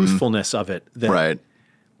the truthfulness of it.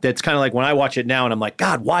 That's kind of like when I watch it now and I'm like,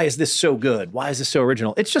 God, why is this so good? Why is this so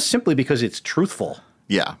original? It's just simply because it's truthful.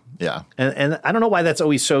 Yeah, yeah. And I don't know why that's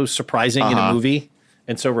always so surprising in a movie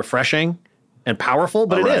and so refreshing and powerful,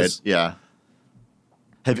 but it is. Yeah.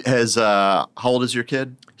 How old is your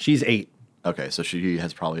kid? She's 8. Okay, so she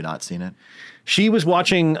has probably not seen it. She was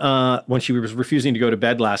watching, when she was refusing to go to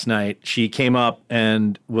bed last night, she came up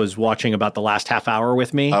and was watching about the last half hour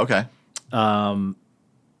with me. Okay. And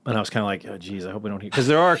I was kind of like, oh, geez, I hope we don't hear. Because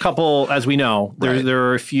there are a couple, as we know, there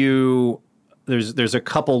are a few, there's a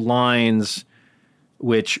couple lines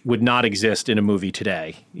which would not exist in a movie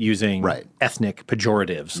today using ethnic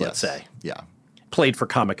pejoratives, let's say. Yeah. Played for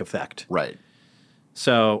comic effect. Right.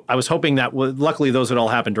 So I was hoping that luckily those had all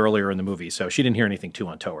happened earlier in the movie, so she didn't hear anything too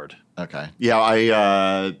untoward. Okay. Yeah,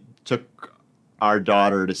 I took our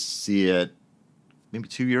daughter to see it maybe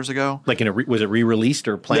 2 years ago. Like was it re-released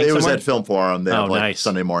or playing It was somewhere? at Film Forum. They have like nice.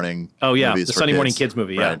 Sunday morning movies the for Sunday kids. morning kids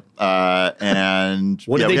movie, right. And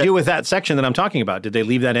what did they do with that section that I'm talking about? Did they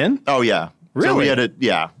leave that in? Oh, yeah. Really? So we had it,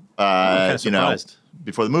 I'm kind of surprised.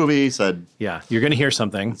 Before the movie said... Yeah, you're going to hear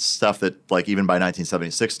something. Stuff that, like, even by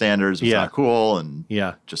 1976 standards was not cool, and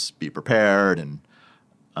just be prepared. And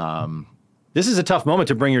this is a tough moment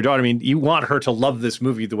to bring your daughter. I mean, you want her to love this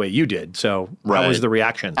movie the way you did, so how was the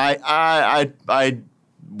reaction? I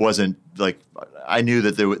wasn't, like, I knew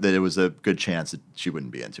that that it was a good chance that she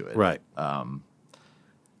wouldn't be into it. Right.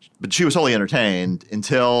 But she was totally entertained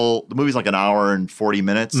until the movie's like an hour and 40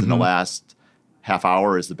 minutes, and the last half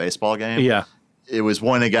hour is the baseball game. Yeah. It was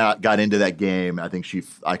when it got into that game, I think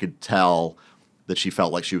I could tell that she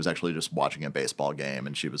felt like she was actually just watching a baseball game,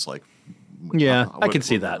 and she was like, yeah, I could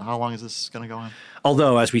see that. How long is this going to go on?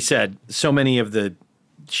 Although, as we said, so many of the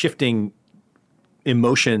shifting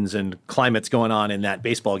emotions and climates going on in that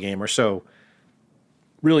baseball game are so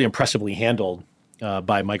really impressively handled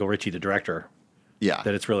by Michael Ritchie, the director. Yeah.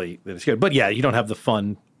 That it's good. But yeah, you don't have the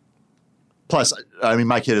fun. Plus, I mean,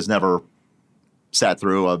 my kid has never sat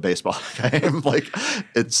through a baseball game. Like,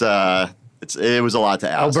 it was a lot to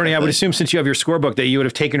ask. Oh, Bernie, I would assume since you have your scorebook that you would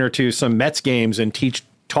have taken her to some Mets games and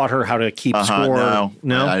taught her how to keep score.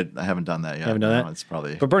 No, I haven't done that yet. Haven't done that? It's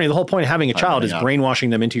probably. But Bernie, the whole point of having a child is brainwashing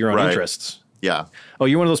them into your own interests. Yeah. Oh,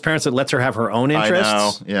 you're one of those parents that lets her have her own interests? I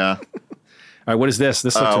know, yeah. All right, what is this?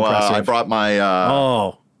 This looks impressive. I brought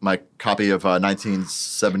my copy of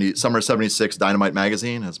 1970 Summer 76 Dynamite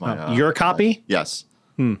magazine as my your copy? Yes.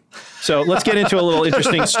 So let's get into a little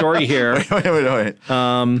interesting story here. Wait.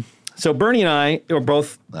 So Bernie and I are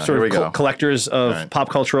both sort of collectors of pop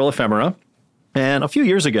cultural ephemera. And a few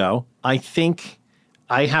years ago, I think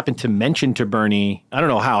I happened to mention to Bernie, I don't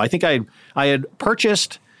know how, I think I had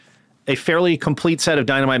purchased a fairly complete set of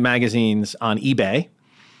Dynamite magazines on eBay.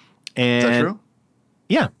 And is that true?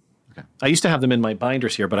 Yeah. Okay. I used to have them in my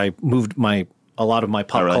binders here, but I moved a lot of my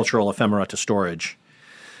pop cultural ephemera to storage.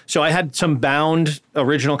 So I had some bound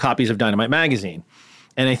original copies of Dynamite magazine.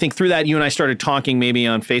 And I think through that, you and I started talking maybe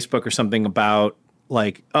on Facebook or something about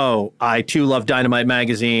like, oh, I too love Dynamite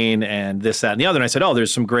magazine and this, that, and the other. And I said, oh,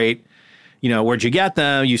 there's some great, where'd you get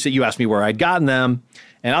them? You asked me where I'd gotten them.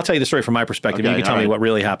 And I'll tell you the story from my perspective. Okay, you can tell me what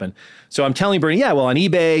really happened. So I'm telling Bernie, well, on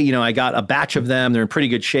eBay, I got a batch of them. They're in pretty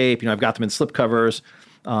good shape. I've got them in slipcovers.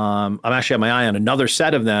 I'm actually have my eye on another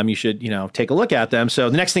set of them. You should, take a look at them. So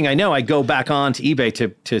the next thing I know, I go back on to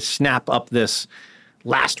eBay to snap up this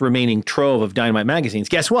last remaining trove of Dynamite magazines.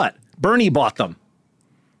 Guess what? Bernie bought them.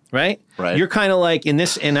 Right? You're kind of like, in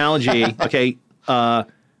this analogy, okay,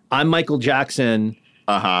 I'm Michael Jackson.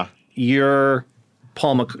 You're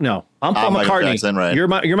Paul McCartney. I'm Paul McCartney. Jackson, right. You're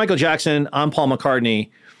Michael Jackson. I'm Paul McCartney.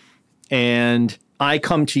 And I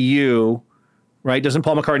come to you right? Doesn't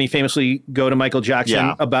Paul McCartney famously go to Michael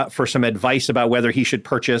Jackson for some advice about whether he should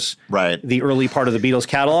purchase the early part of the Beatles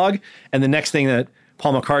catalog? And the next thing that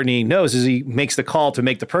Paul McCartney knows is he makes the call to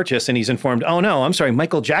make the purchase, and he's informed, oh no, I'm sorry,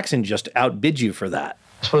 Michael Jackson just outbid you for that.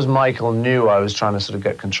 I suppose Michael knew I was trying to sort of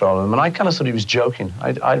get control of him, and I kind of thought he was joking.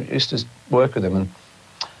 I used to work with him,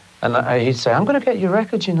 and he'd say, I'm going to get your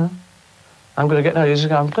records, you know. I'm going to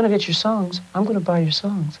get your songs. I'm going to buy your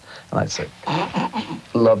songs. And I'd say,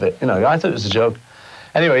 love it. You know, I thought it was a joke.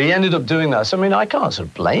 Anyway, he ended up doing that. So, I mean, I can't sort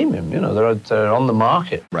of blame him. You know, they're on the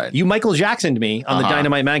market. Right. You Michael Jacksoned me on the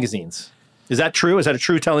Dynamite magazines. Is that true? Is that a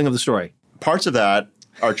true telling of the story? Parts of that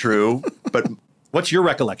are true, but... What's your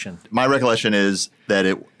recollection? My recollection is that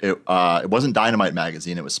it wasn't Dynamite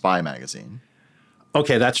magazine, it was Spy magazine.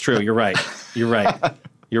 Okay, that's true. You're right. You're right.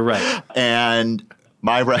 You're right. And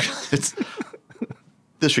my recollection...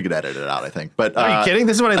 This should get edited out, I think. But are you kidding?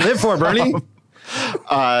 This is what I live for, Bernie.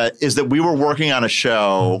 Is that we were working on a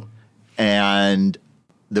show, and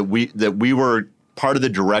that we were part of the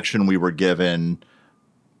direction we were given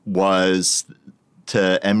was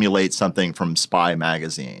to emulate something from Spy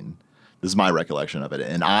magazine. This is my recollection of it,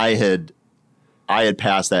 and I had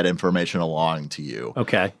passed that information along to you.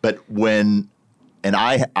 Okay, but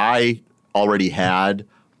I already had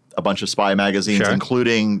a bunch of Spy magazines,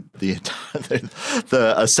 including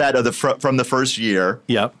a set of from the first year.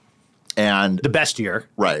 Yep, and the best year,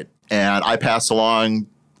 right? And I passed along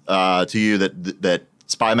to you that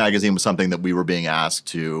Spy magazine was something that we were being asked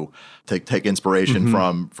to take inspiration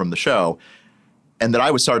from the show. And that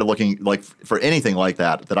I started looking like for anything like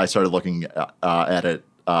that I started looking at it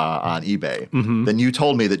on eBay. Then you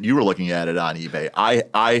told me that you were looking at it on eBay.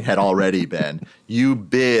 I had already been. You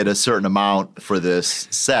bid a certain amount for this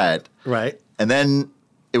set, right? And then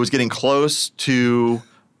it was getting close to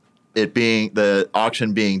it being the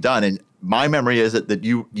auction being done. And my memory is that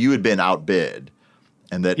you had been outbid,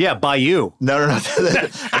 and that by you. No. and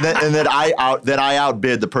that I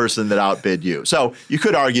outbid the person that outbid you. So you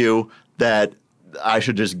could argue that I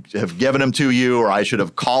should just have given them to you, or I should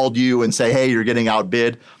have called you and say, hey, you're getting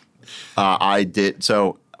outbid. I did.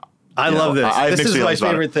 So I love this. This is my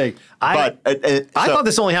favorite thing. I thought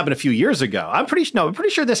this only happened a few years ago. I'm pretty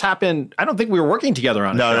sure this happened. I don't think we were working together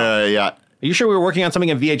on it. No, yeah. Are you sure we were working on something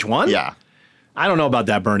in VH1? Yeah. I don't know about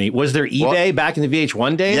that, Bernie. Was there eBay back in the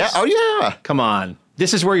VH1 days? Yeah. Oh, yeah. Come on.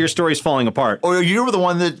 This is where your story's falling apart. Or you were the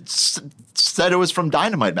one that said it was from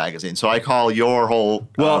Dynamite magazine, so I call your whole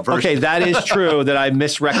version. Okay, that is true that I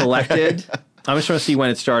misrecollected. I'm just trying to see when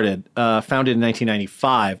it started. Founded in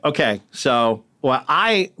 1995. Okay, so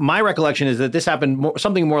my recollection is that this happened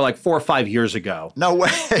something more like 4 or 5 years ago. No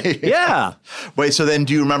way. Yeah. Wait, so then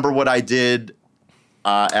do you remember what I did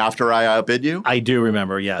after I outbid you? I do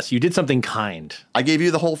remember, yes. You did something kind. I gave you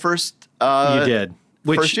the whole first... you did.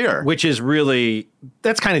 First year. Which is really,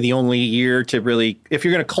 that's kind of the only year to really, if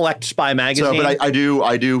you're going to collect Spy magazine. So, but I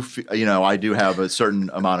do have a certain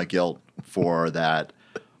amount of guilt for that.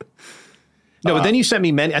 No, but then you sent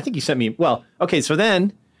me many, I think you sent me, well, okay, so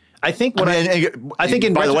then I think what by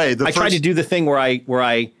the way, I tried to do the thing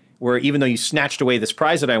where even though you snatched away this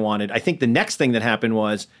prize that I wanted, I think the next thing that happened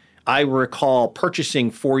was I recall purchasing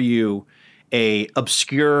for you a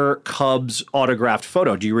obscure Cubs autographed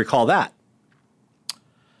photo. Do you recall that?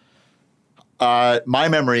 My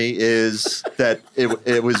memory is that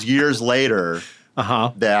it was years later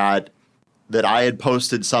that I had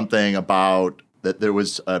posted something about that there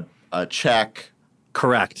was a check.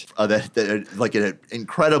 Correct. That like an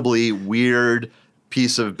incredibly weird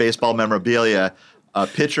piece of baseball memorabilia, a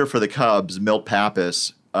pitcher for the Cubs, Milt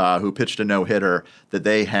Pappas, who pitched a no-hitter, that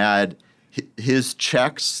they had his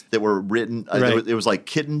checks that were written. It was like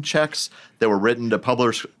kitten checks that were written to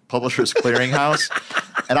Publishers Clearinghouse.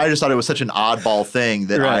 And I just thought it was such an oddball thing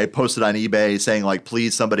that I posted on eBay saying, like,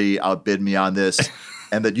 please, somebody outbid me on this.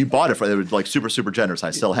 And that you bought it for. It was like super, super generous.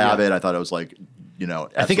 I still have it. I thought it was like,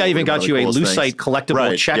 I think I even got you a Lucite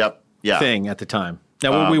collectible check thing at the time.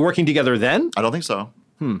 Now, were we working together then? I don't think so.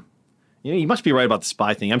 You must be right about the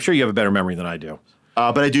Spy thing. I'm sure you have a better memory than I do.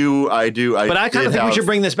 But I do. But I kind of think we should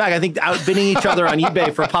bring this back. I think outbidding each other on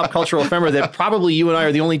eBay for a pop cultural ephemera that probably you and I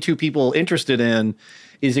are the only two people interested in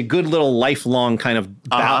is a good little lifelong kind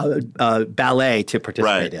of ballet to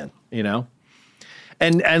participate in,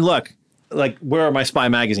 And look, like, where are my Spy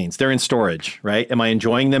magazines? They're in storage, right? Am I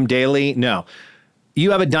enjoying them daily? No.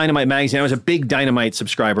 You have a Dynamite magazine. I was a big Dynamite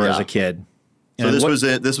subscriber as a kid. So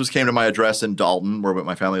this came to my address in Dalton, where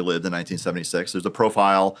my family lived in 1976. There's a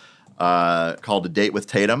profile called A Date with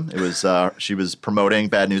Tatum. It was she was promoting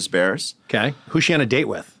Bad News Bears. Okay. Who's she on a date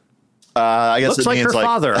with? I guess looks like her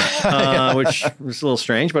father, which was a little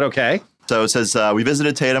strange, but okay. So it says, we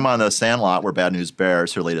visited Tatum on the Sandlot where Bad News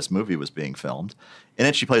Bears, her latest movie, was being filmed. In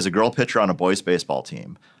it, she plays a girl pitcher on a boys' baseball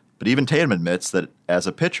team. But even Tatum admits that as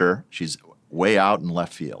a pitcher, she's way out in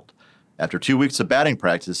left field. After 2 weeks of batting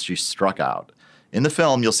practice, she struck out. In the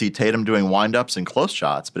film, you'll see Tatum doing windups and close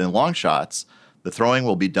shots, but in long shots, the throwing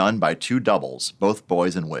will be done by 2 doubles, both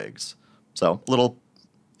boys in wigs. So a little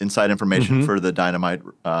inside information for the Dynamite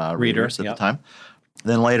readers at the time.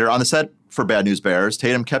 Then later, on the set for Bad News Bears,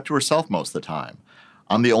 Tatum kept to herself most of the time.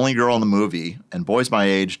 I'm the only girl in the movie, and boys my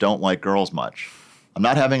age don't like girls much. I'm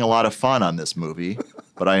not having a lot of fun on this movie,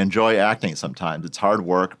 but I enjoy acting sometimes. It's hard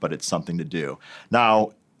work, but it's something to do.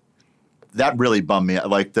 Now, that really bummed me.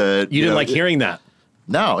 Like you didn't like hearing that.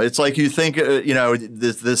 No, it's like you think,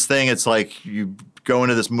 this thing, it's like you go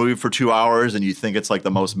into this movie for 2 hours and you think it's like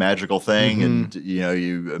the most magical thing. And,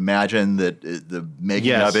 you imagine that the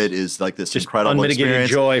making of it is like this just incredible unmitigated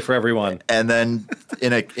experience. joy for everyone. And then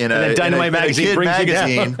in a Dynamite magazine kid brings you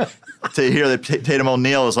magazine down. to hear that Tatum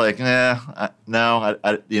O'Neal is like, no,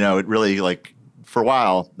 it really, like, for a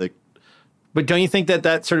while, like. But don't you think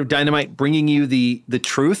that sort of Dynamite bringing you the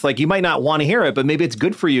truth, like you might not want to hear it, but maybe it's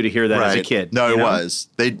good for you to hear that as a kid? No, it was.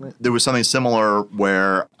 There was something similar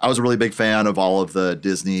where I was a really big fan of all of the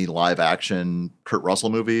Disney live action Kurt Russell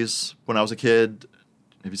movies when I was a kid.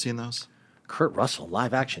 Have you seen those? Kurt Russell,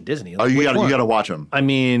 live action Disney. Oh, you got to watch them. I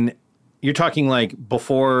mean, you're talking like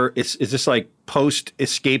before. Is this like post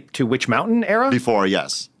Escape to Witch Mountain era? Before,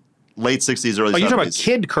 yes, late 60s, early 70s. Oh, you're talking about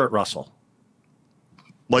kid Kurt Russell.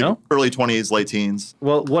 Like early 20s, late teens.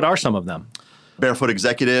 Well, what are some of them? Barefoot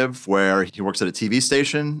Executive, where he works at a TV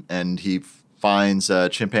station and he finds a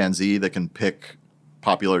chimpanzee that can pick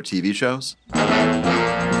popular TV shows.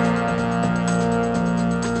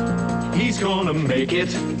 He's gonna make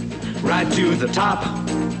it right to the top.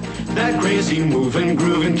 That crazy moving,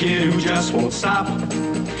 grooving kid who just won't stop.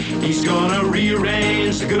 He's gonna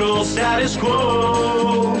rearrange the good old status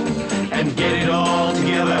quo and get it all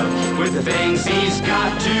together with the things he's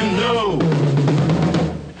got to know.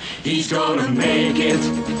 He's gonna make it.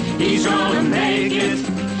 He's gonna make it.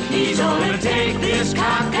 He's gonna take this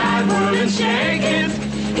cockeyed world and shake it.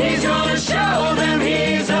 He's gonna show them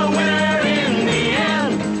he's a winner in the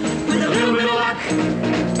end with a little bit of luck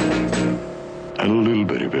and a little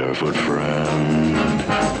bitty barefoot friend.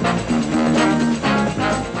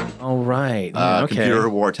 Oh, right. Okay. Computer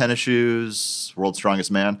Who Wore Tennis Shoes, World's Strongest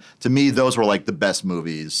Man. To me, those were like the best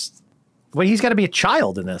movies. Well, he's got to be a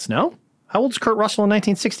child in this, no? How old's Kurt Russell in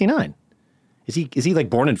 1969? Is he like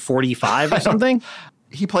born in 45 or something?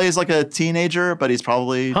 He plays like a teenager, but he's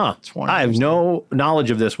probably 20. I have no knowledge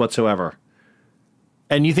of this whatsoever.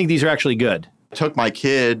 And you think these are actually good? I took my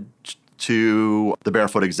kid to the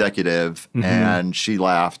Barefoot Executive, and she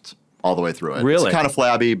laughed all the way through it. Really? It's kind of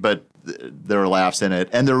flabby, but there are laughs in it,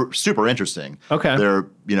 and they're super interesting. Okay.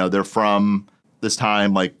 They're from this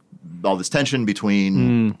time, like all this tension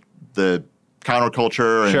between the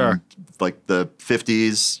counterculture and like the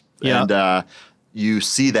 50s. Yeah. And you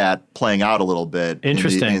see that playing out a little bit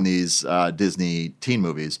in these Disney teen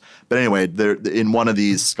movies. But anyway, in one of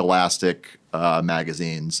these Scholastic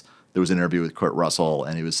magazines, there was an interview with Kurt Russell,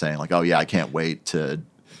 and he was saying like, "Oh yeah, I can't wait to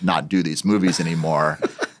not do these movies anymore."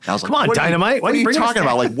 And I was like, "Come on, Dynamite! What are you talking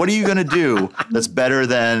about? Like, what are you going to do that's better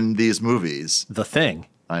than these movies?" The Thing.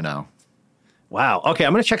 I know. Wow. Okay,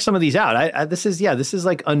 I'm going to check some of these out. This is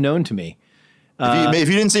like unknown to me. If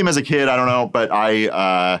you didn't see him as a kid, I don't know, but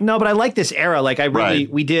I no, but I like this era. Like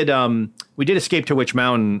we did Escape to Witch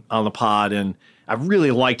Mountain on the pod, and I really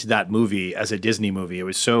liked that movie as a Disney movie. It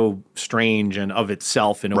was so strange and of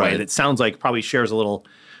itself in a way that sounds like probably shares a little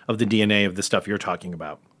of the DNA of the stuff you're talking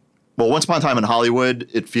about. Well, Once Upon a Time in Hollywood,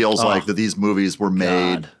 it feels like that these movies were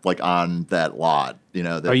made like on that lot. You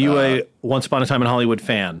know, are you a Once Upon a Time in Hollywood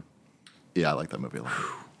fan? Yeah, I like that movie a lot.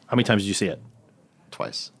 How many times did you see it?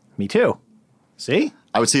 Twice. Me too. See?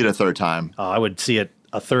 I would see it a third time. I would see it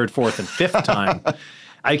a third, fourth, and fifth time.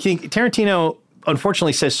 I think Tarantino,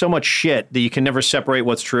 unfortunately, says so much shit that you can never separate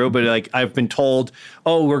what's true. But like I've been told,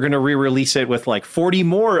 we're going to re-release it with like 40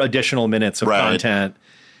 more additional minutes of content.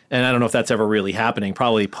 And I don't know if that's ever really happening.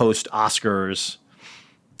 Probably post-Oscars,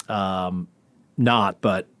 not,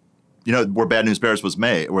 but... You know where Bad News Bears was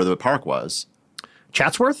made, where the park was?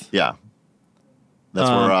 Chatsworth? Yeah. That's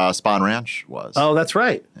where Spahn Ranch was. Oh, that's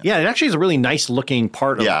right. Yeah, it actually is a really nice-looking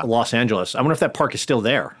part of Los Angeles. I wonder if that park is still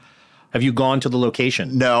there. Have you gone to the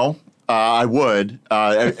location? No, I would.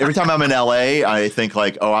 Every time I'm in L.A., I think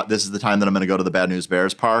like, this is the time that I'm going to go to the Bad News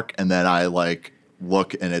Bears park, and then I like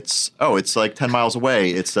look and it's like 10 miles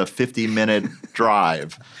away. It's a 50-minute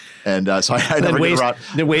drive. And so I never get around.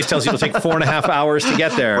 Then Waze tells you it'll take 4.5 hours to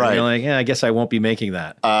get there. Right. And you're like, yeah, I guess I won't be making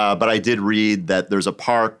that. But I did read that there's a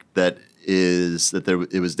park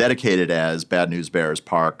it was dedicated as Bad News Bears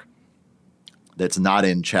Park. That's not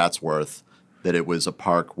in Chatsworth. That it was a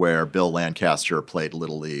park where Bill Lancaster played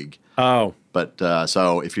Little League. Oh. But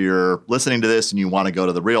so if you're listening to this and you want to go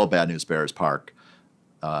to the real Bad News Bears Park,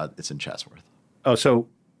 it's in Chatsworth. Oh, so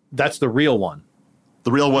that's the real one.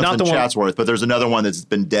 The real one's in Chatsworth, but there's another one that's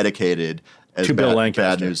been dedicated as to Bill Lancaster.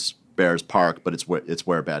 Bad News Bears Park, but it's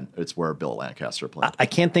where Bill Lancaster played. I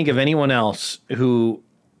can't think of anyone else who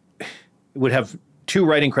would have two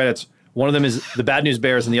writing credits. One of them is the Bad News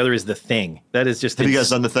Bears, and the other is The Thing. That is just. Have you guys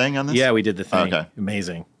done The Thing on this? Yeah, we did The Thing. Okay,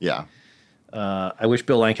 amazing. Yeah. I wish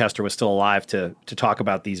Bill Lancaster was still alive to talk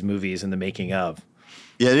about these movies and the making of.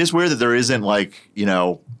 Yeah, it is weird that there isn't Well,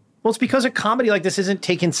 it's because a comedy like this isn't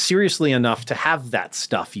taken seriously enough to have that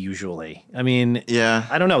stuff usually. I mean, yeah.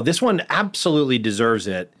 I don't know. This one absolutely deserves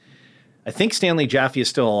it. I think Stanley Jaffe is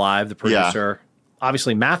still alive, the producer. Yeah.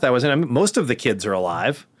 Obviously, Mathau wasn't. I mean, most of the kids are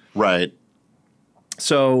alive. Right.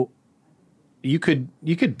 So you could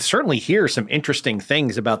certainly hear some interesting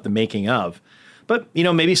things about the making of. But,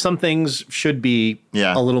 maybe some things should be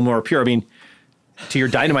a little more pure. I mean, to your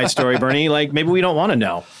Dynamite story, Bernie, maybe we don't want to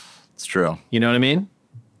know. It's true. You know what I mean?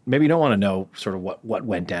 Maybe you don't want to know sort of what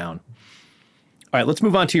went down. All right, let's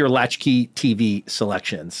move on to your Latchkey TV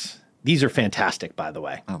selections. These are fantastic, by the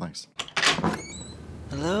way. Oh, thanks.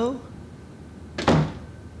 Hello?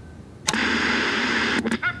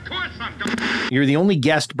 You're the only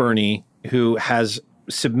guest, Bernie, who has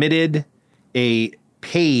submitted a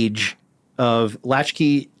page of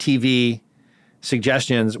Latchkey TV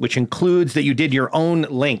suggestions, which includes that you did your own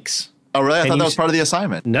links. Oh, really? I thought that was part of the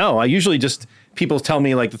assignment. No, I usually just... People tell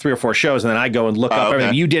me the 3 or 4 shows, and then I go and look up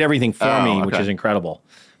everything. You did everything for me, which is incredible.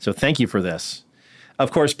 So thank you for this.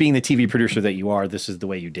 Of course, being the TV producer that you are, this is the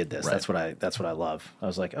way you did this. Right. That's what I love. I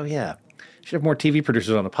was like, oh yeah, should have more TV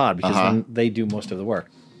producers on the pod because then they do most of the work.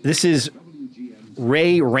 This is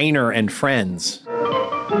Ray Rayner and Friends.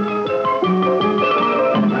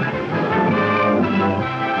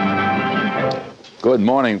 Good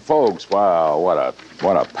morning, folks. Wow, what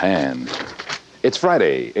a pan. It's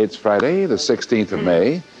Friday. It's Friday, the 16th of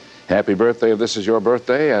May. Happy birthday if this is your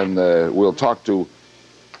birthday, and we'll talk to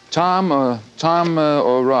Tom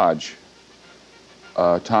or Raj.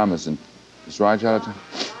 Tom is Raj out of town?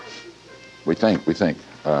 We think.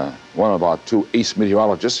 One of our 2 East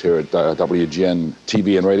meteorologists here at WGN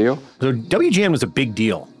TV and radio. So WGN was a big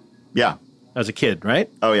deal. Yeah. As a kid, right?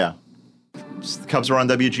 Oh, yeah. The Cubs were on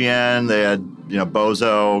WGN. They had,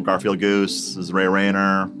 Bozo, Garfield Goose, this is Ray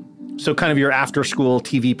Rayner. So kind of your after-school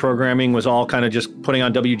TV programming was all kind of just putting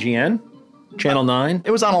on WGN? Channel 9?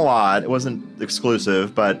 It was on a lot. It wasn't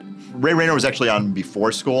exclusive, but Ray Rayner was actually on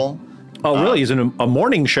before school. Oh, really? He's in a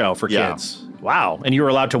morning show for kids. Wow. And you were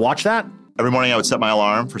allowed to watch that? Every morning I would set my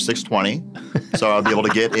alarm for 6:20, so I would be able to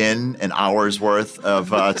get in an hour's worth of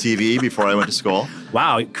TV before I went to school.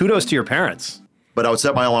 Wow. Kudos to your parents. But I would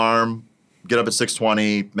set my alarm, get up at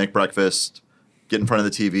 6:20, make breakfast, get in front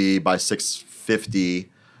of the TV by 6:50.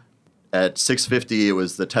 At 6:50, it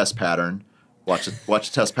was the test pattern. Watch the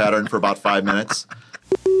test pattern for about 5 minutes.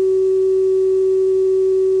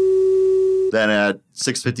 Then at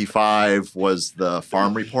 6:55 was the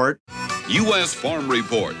farm report. U.S. Farm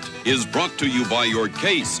Report is brought to you by your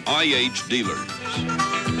Case IH dealers.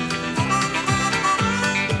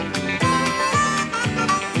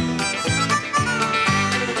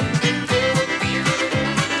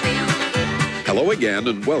 Hello again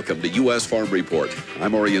and welcome to U.S. Farm Report.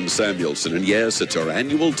 I'm Orion Samuelson, and yes, it's our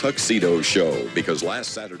annual tuxedo show because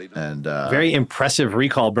last Saturday... And very impressive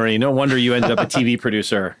recall, Bernie. No wonder you ended up a TV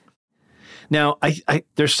producer. Now, I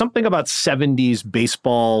there's something about 70s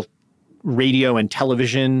baseball, radio, and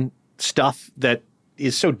television stuff that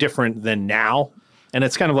is so different than now. And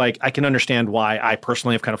it's kind of like, I can understand why I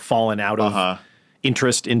personally have kind of fallen out of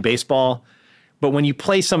interest in baseball. But when you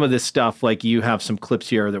play some of this stuff, like you have some clips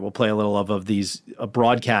here that we'll play a little of these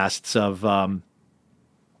broadcasts of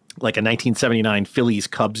like a 1979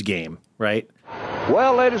 Phillies-Cubs game, right?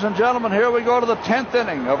 Well, ladies and gentlemen, here we go to the 10th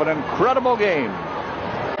inning of an incredible game.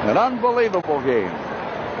 An unbelievable game.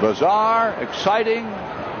 Bizarre, exciting.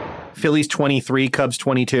 Phillies 23, Cubs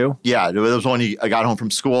 22. Yeah, it was when I got home from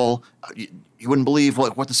school. You wouldn't believe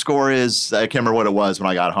what the score is. I can't remember what it was when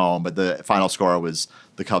I got home, but the final score was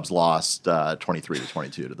the Cubs lost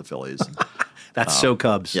 23-22 to the Phillies. That's so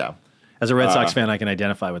Cubs. Yeah. As a Red Sox fan, I can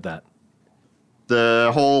identify with that.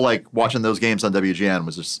 The whole, watching those games on WGN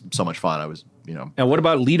was just so much fun. I was, And what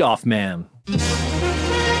about Leadoff Man?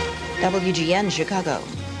 WGN Chicago.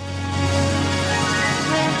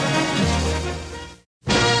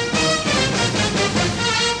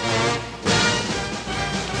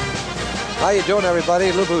 How you doing,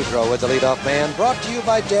 everybody? Lou Boudreau with the Leadoff Man, brought to you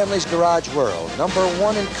by Danley's Garage World,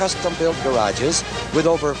 #1 in custom-built garages, with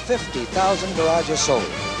over 50,000 garages sold.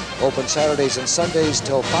 Open Saturdays and Sundays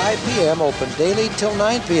till 5 p.m., open daily till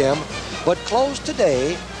 9 p.m., but closed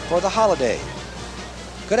today for the holiday.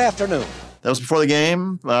 Good afternoon. That was before the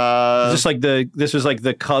game. This was like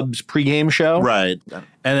the Cubs pregame show, right? And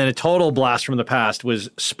then a total blast from the past was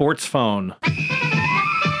Sports Phone.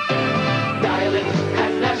 Dial it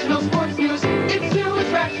at National Sports News. It's too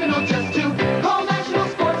attractional just to call National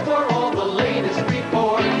Sports for all the latest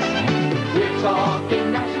reports. We're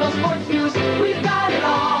talking National Sports News. We've got it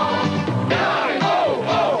all.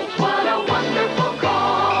 900, what a wonderful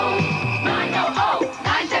call.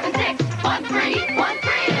 900-976-1313.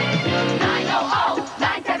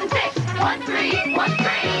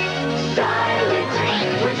 900-976-1313. Dial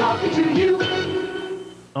it. We're talking to you.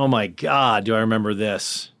 Oh my God, do I remember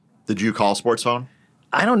this? Did you call Sports Phone?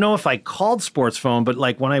 I don't know if I called Sports Phone, but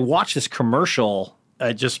like when I watch this commercial,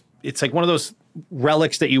 it's like one of those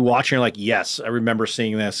relics that you watch and you're like, yes, I remember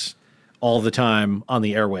seeing this all the time on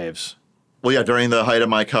the airwaves. Well, yeah, during the height of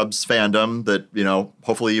my Cubs fandom, that,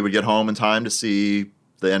 hopefully you would get home in time to see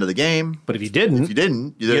the end of the game. But if you didn't,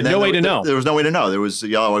 you had no way to know. There was no way to know. There was,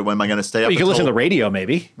 when am I going to stay up? Well, you could listen to the radio,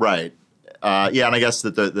 maybe. Right. Yeah, and I guess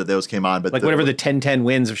that those came on, but like whatever the 10-10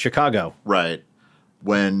 wins of Chicago. Right.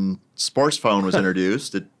 When Sports Phone was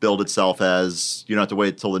introduced, it billed itself as you don't have to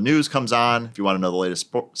wait till the news comes on. If you want to know the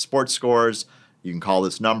latest sports scores, you can call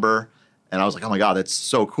this number. And I was like, oh my God, that's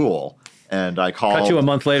so cool. And I called. Cut to a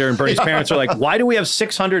month later, and Bernie's parents are like, why do we have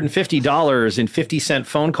 $650 in 50-cent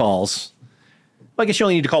phone calls? Well, I guess you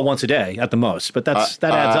only need to call once a day at the most, but that adds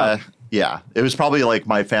up. Yeah. It was probably like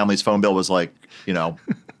my family's phone bill was like,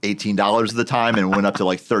 $18 at the time, and went up to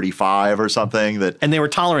like $35 or something. And they were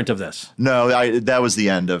tolerant of this. No, that was the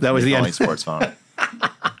end of calling Sports Phone.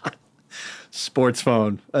 Sports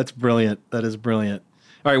Phone. That's brilliant. That is brilliant.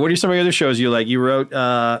 All right, what are some of your other shows you like? You wrote,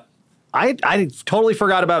 I totally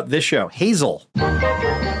forgot about this show, Hazel. Oh,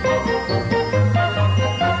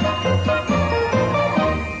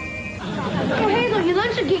 Hazel, your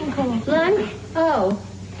lunch is getting cold. Lunch? Oh,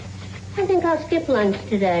 I think I'll skip lunch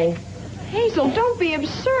today. Hazel, don't be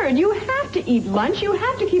absurd. You have to eat lunch. You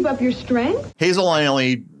have to keep up your strength. Hazel, I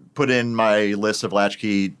only put in my list of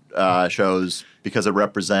Latchkey shows because it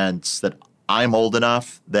represents that I'm old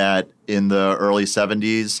enough that in the early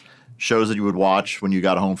 70s, shows that you would watch when you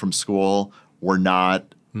got home from school were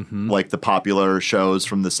not like the popular shows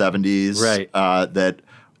from the 70s. Right. That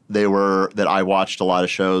I watched a lot of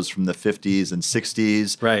shows from the 50s and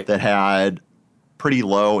 60s that had pretty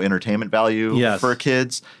low entertainment value for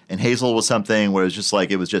kids. And Hazel was something where it was just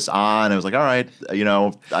like, it was just on. I was like, all right,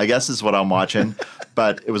 I guess this is what I'm watching.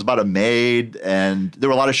 But it was about a maid, and there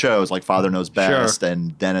were a lot of shows like Father Knows Best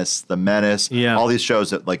and Dennis the Menace. Yeah. All these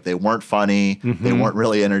shows that like they weren't funny, they weren't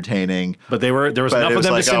really entertaining. But there was enough of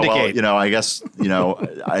them to syndicate. Oh, well, I guess,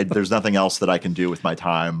 there's nothing else that I can do with my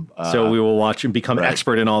time. So we will watch and become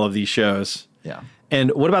expert in all of these shows. Yeah.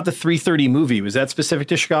 And what about the 3:30 movie? Was that specific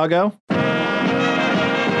to Chicago?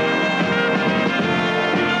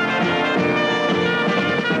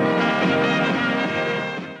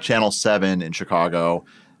 Channel 7 in Chicago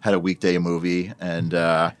had a weekday movie, and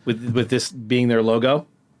with this being their logo.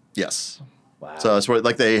 Yes. Wow. So it's where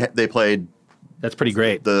like they played. That's pretty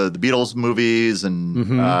great. The Beatles movies, and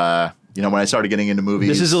when I started getting into movies,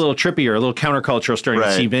 this is a little trippier, a little countercultural starting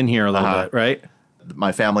to seep in here a little bit, right?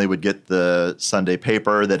 My family would get the Sunday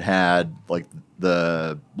paper that had like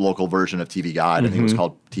the local version of TV Guide. I think it was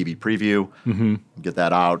called TV Preview. Get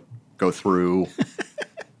that out, go through.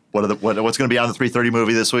 What's going to be on the 3:30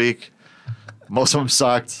 movie this week? Most of them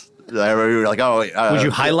sucked. We were like, would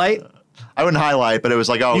you highlight? I wouldn't highlight, but it was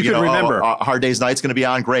like, you know, remember. Hard Day's Night's going to be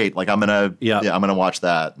on. Great. Like I'm going to watch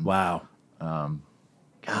that. Wow.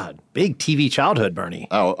 God, big TV childhood, Bernie.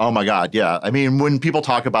 Oh my God. Yeah. I mean, when people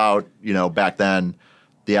talk about, back then,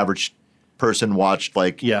 the average person watched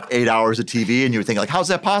like 8 hours of TV, and you would think like, how's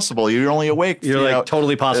that possible? You're only awake. You're like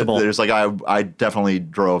totally possible. There's like, I definitely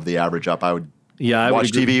drove the average up. I would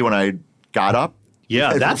watch TV when I got up. Yeah,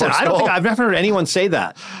 I've never heard anyone say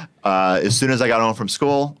that. As soon as I got home from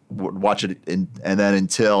school, would watch it, and then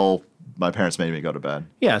until my parents made me go to bed.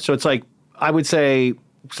 Yeah, so it's like, I would say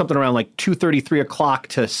something around like 2:30, 3 o'clock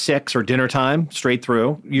to 6 or dinner time, straight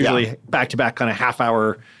through. Usually back-to-back kind of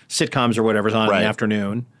half-hour sitcoms or whatever's on in the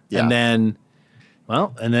afternoon. Yeah. And then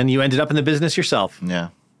you ended up in the business yourself. Yeah.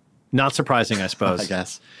 Not surprising, I suppose. I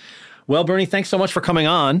guess. Well, Bernie, thanks so much for coming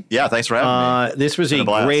on. Yeah, thanks for having me. This was a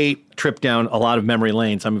blast. great trip down a lot of memory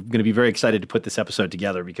lanes. I'm going to be very excited to put this episode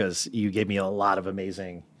together because you gave me a lot of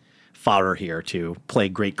amazing fodder here to play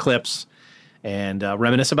great clips and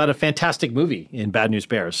reminisce about a fantastic movie in Bad News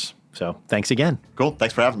Bears. So thanks again. Cool.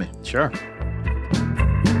 Thanks for having me. Sure.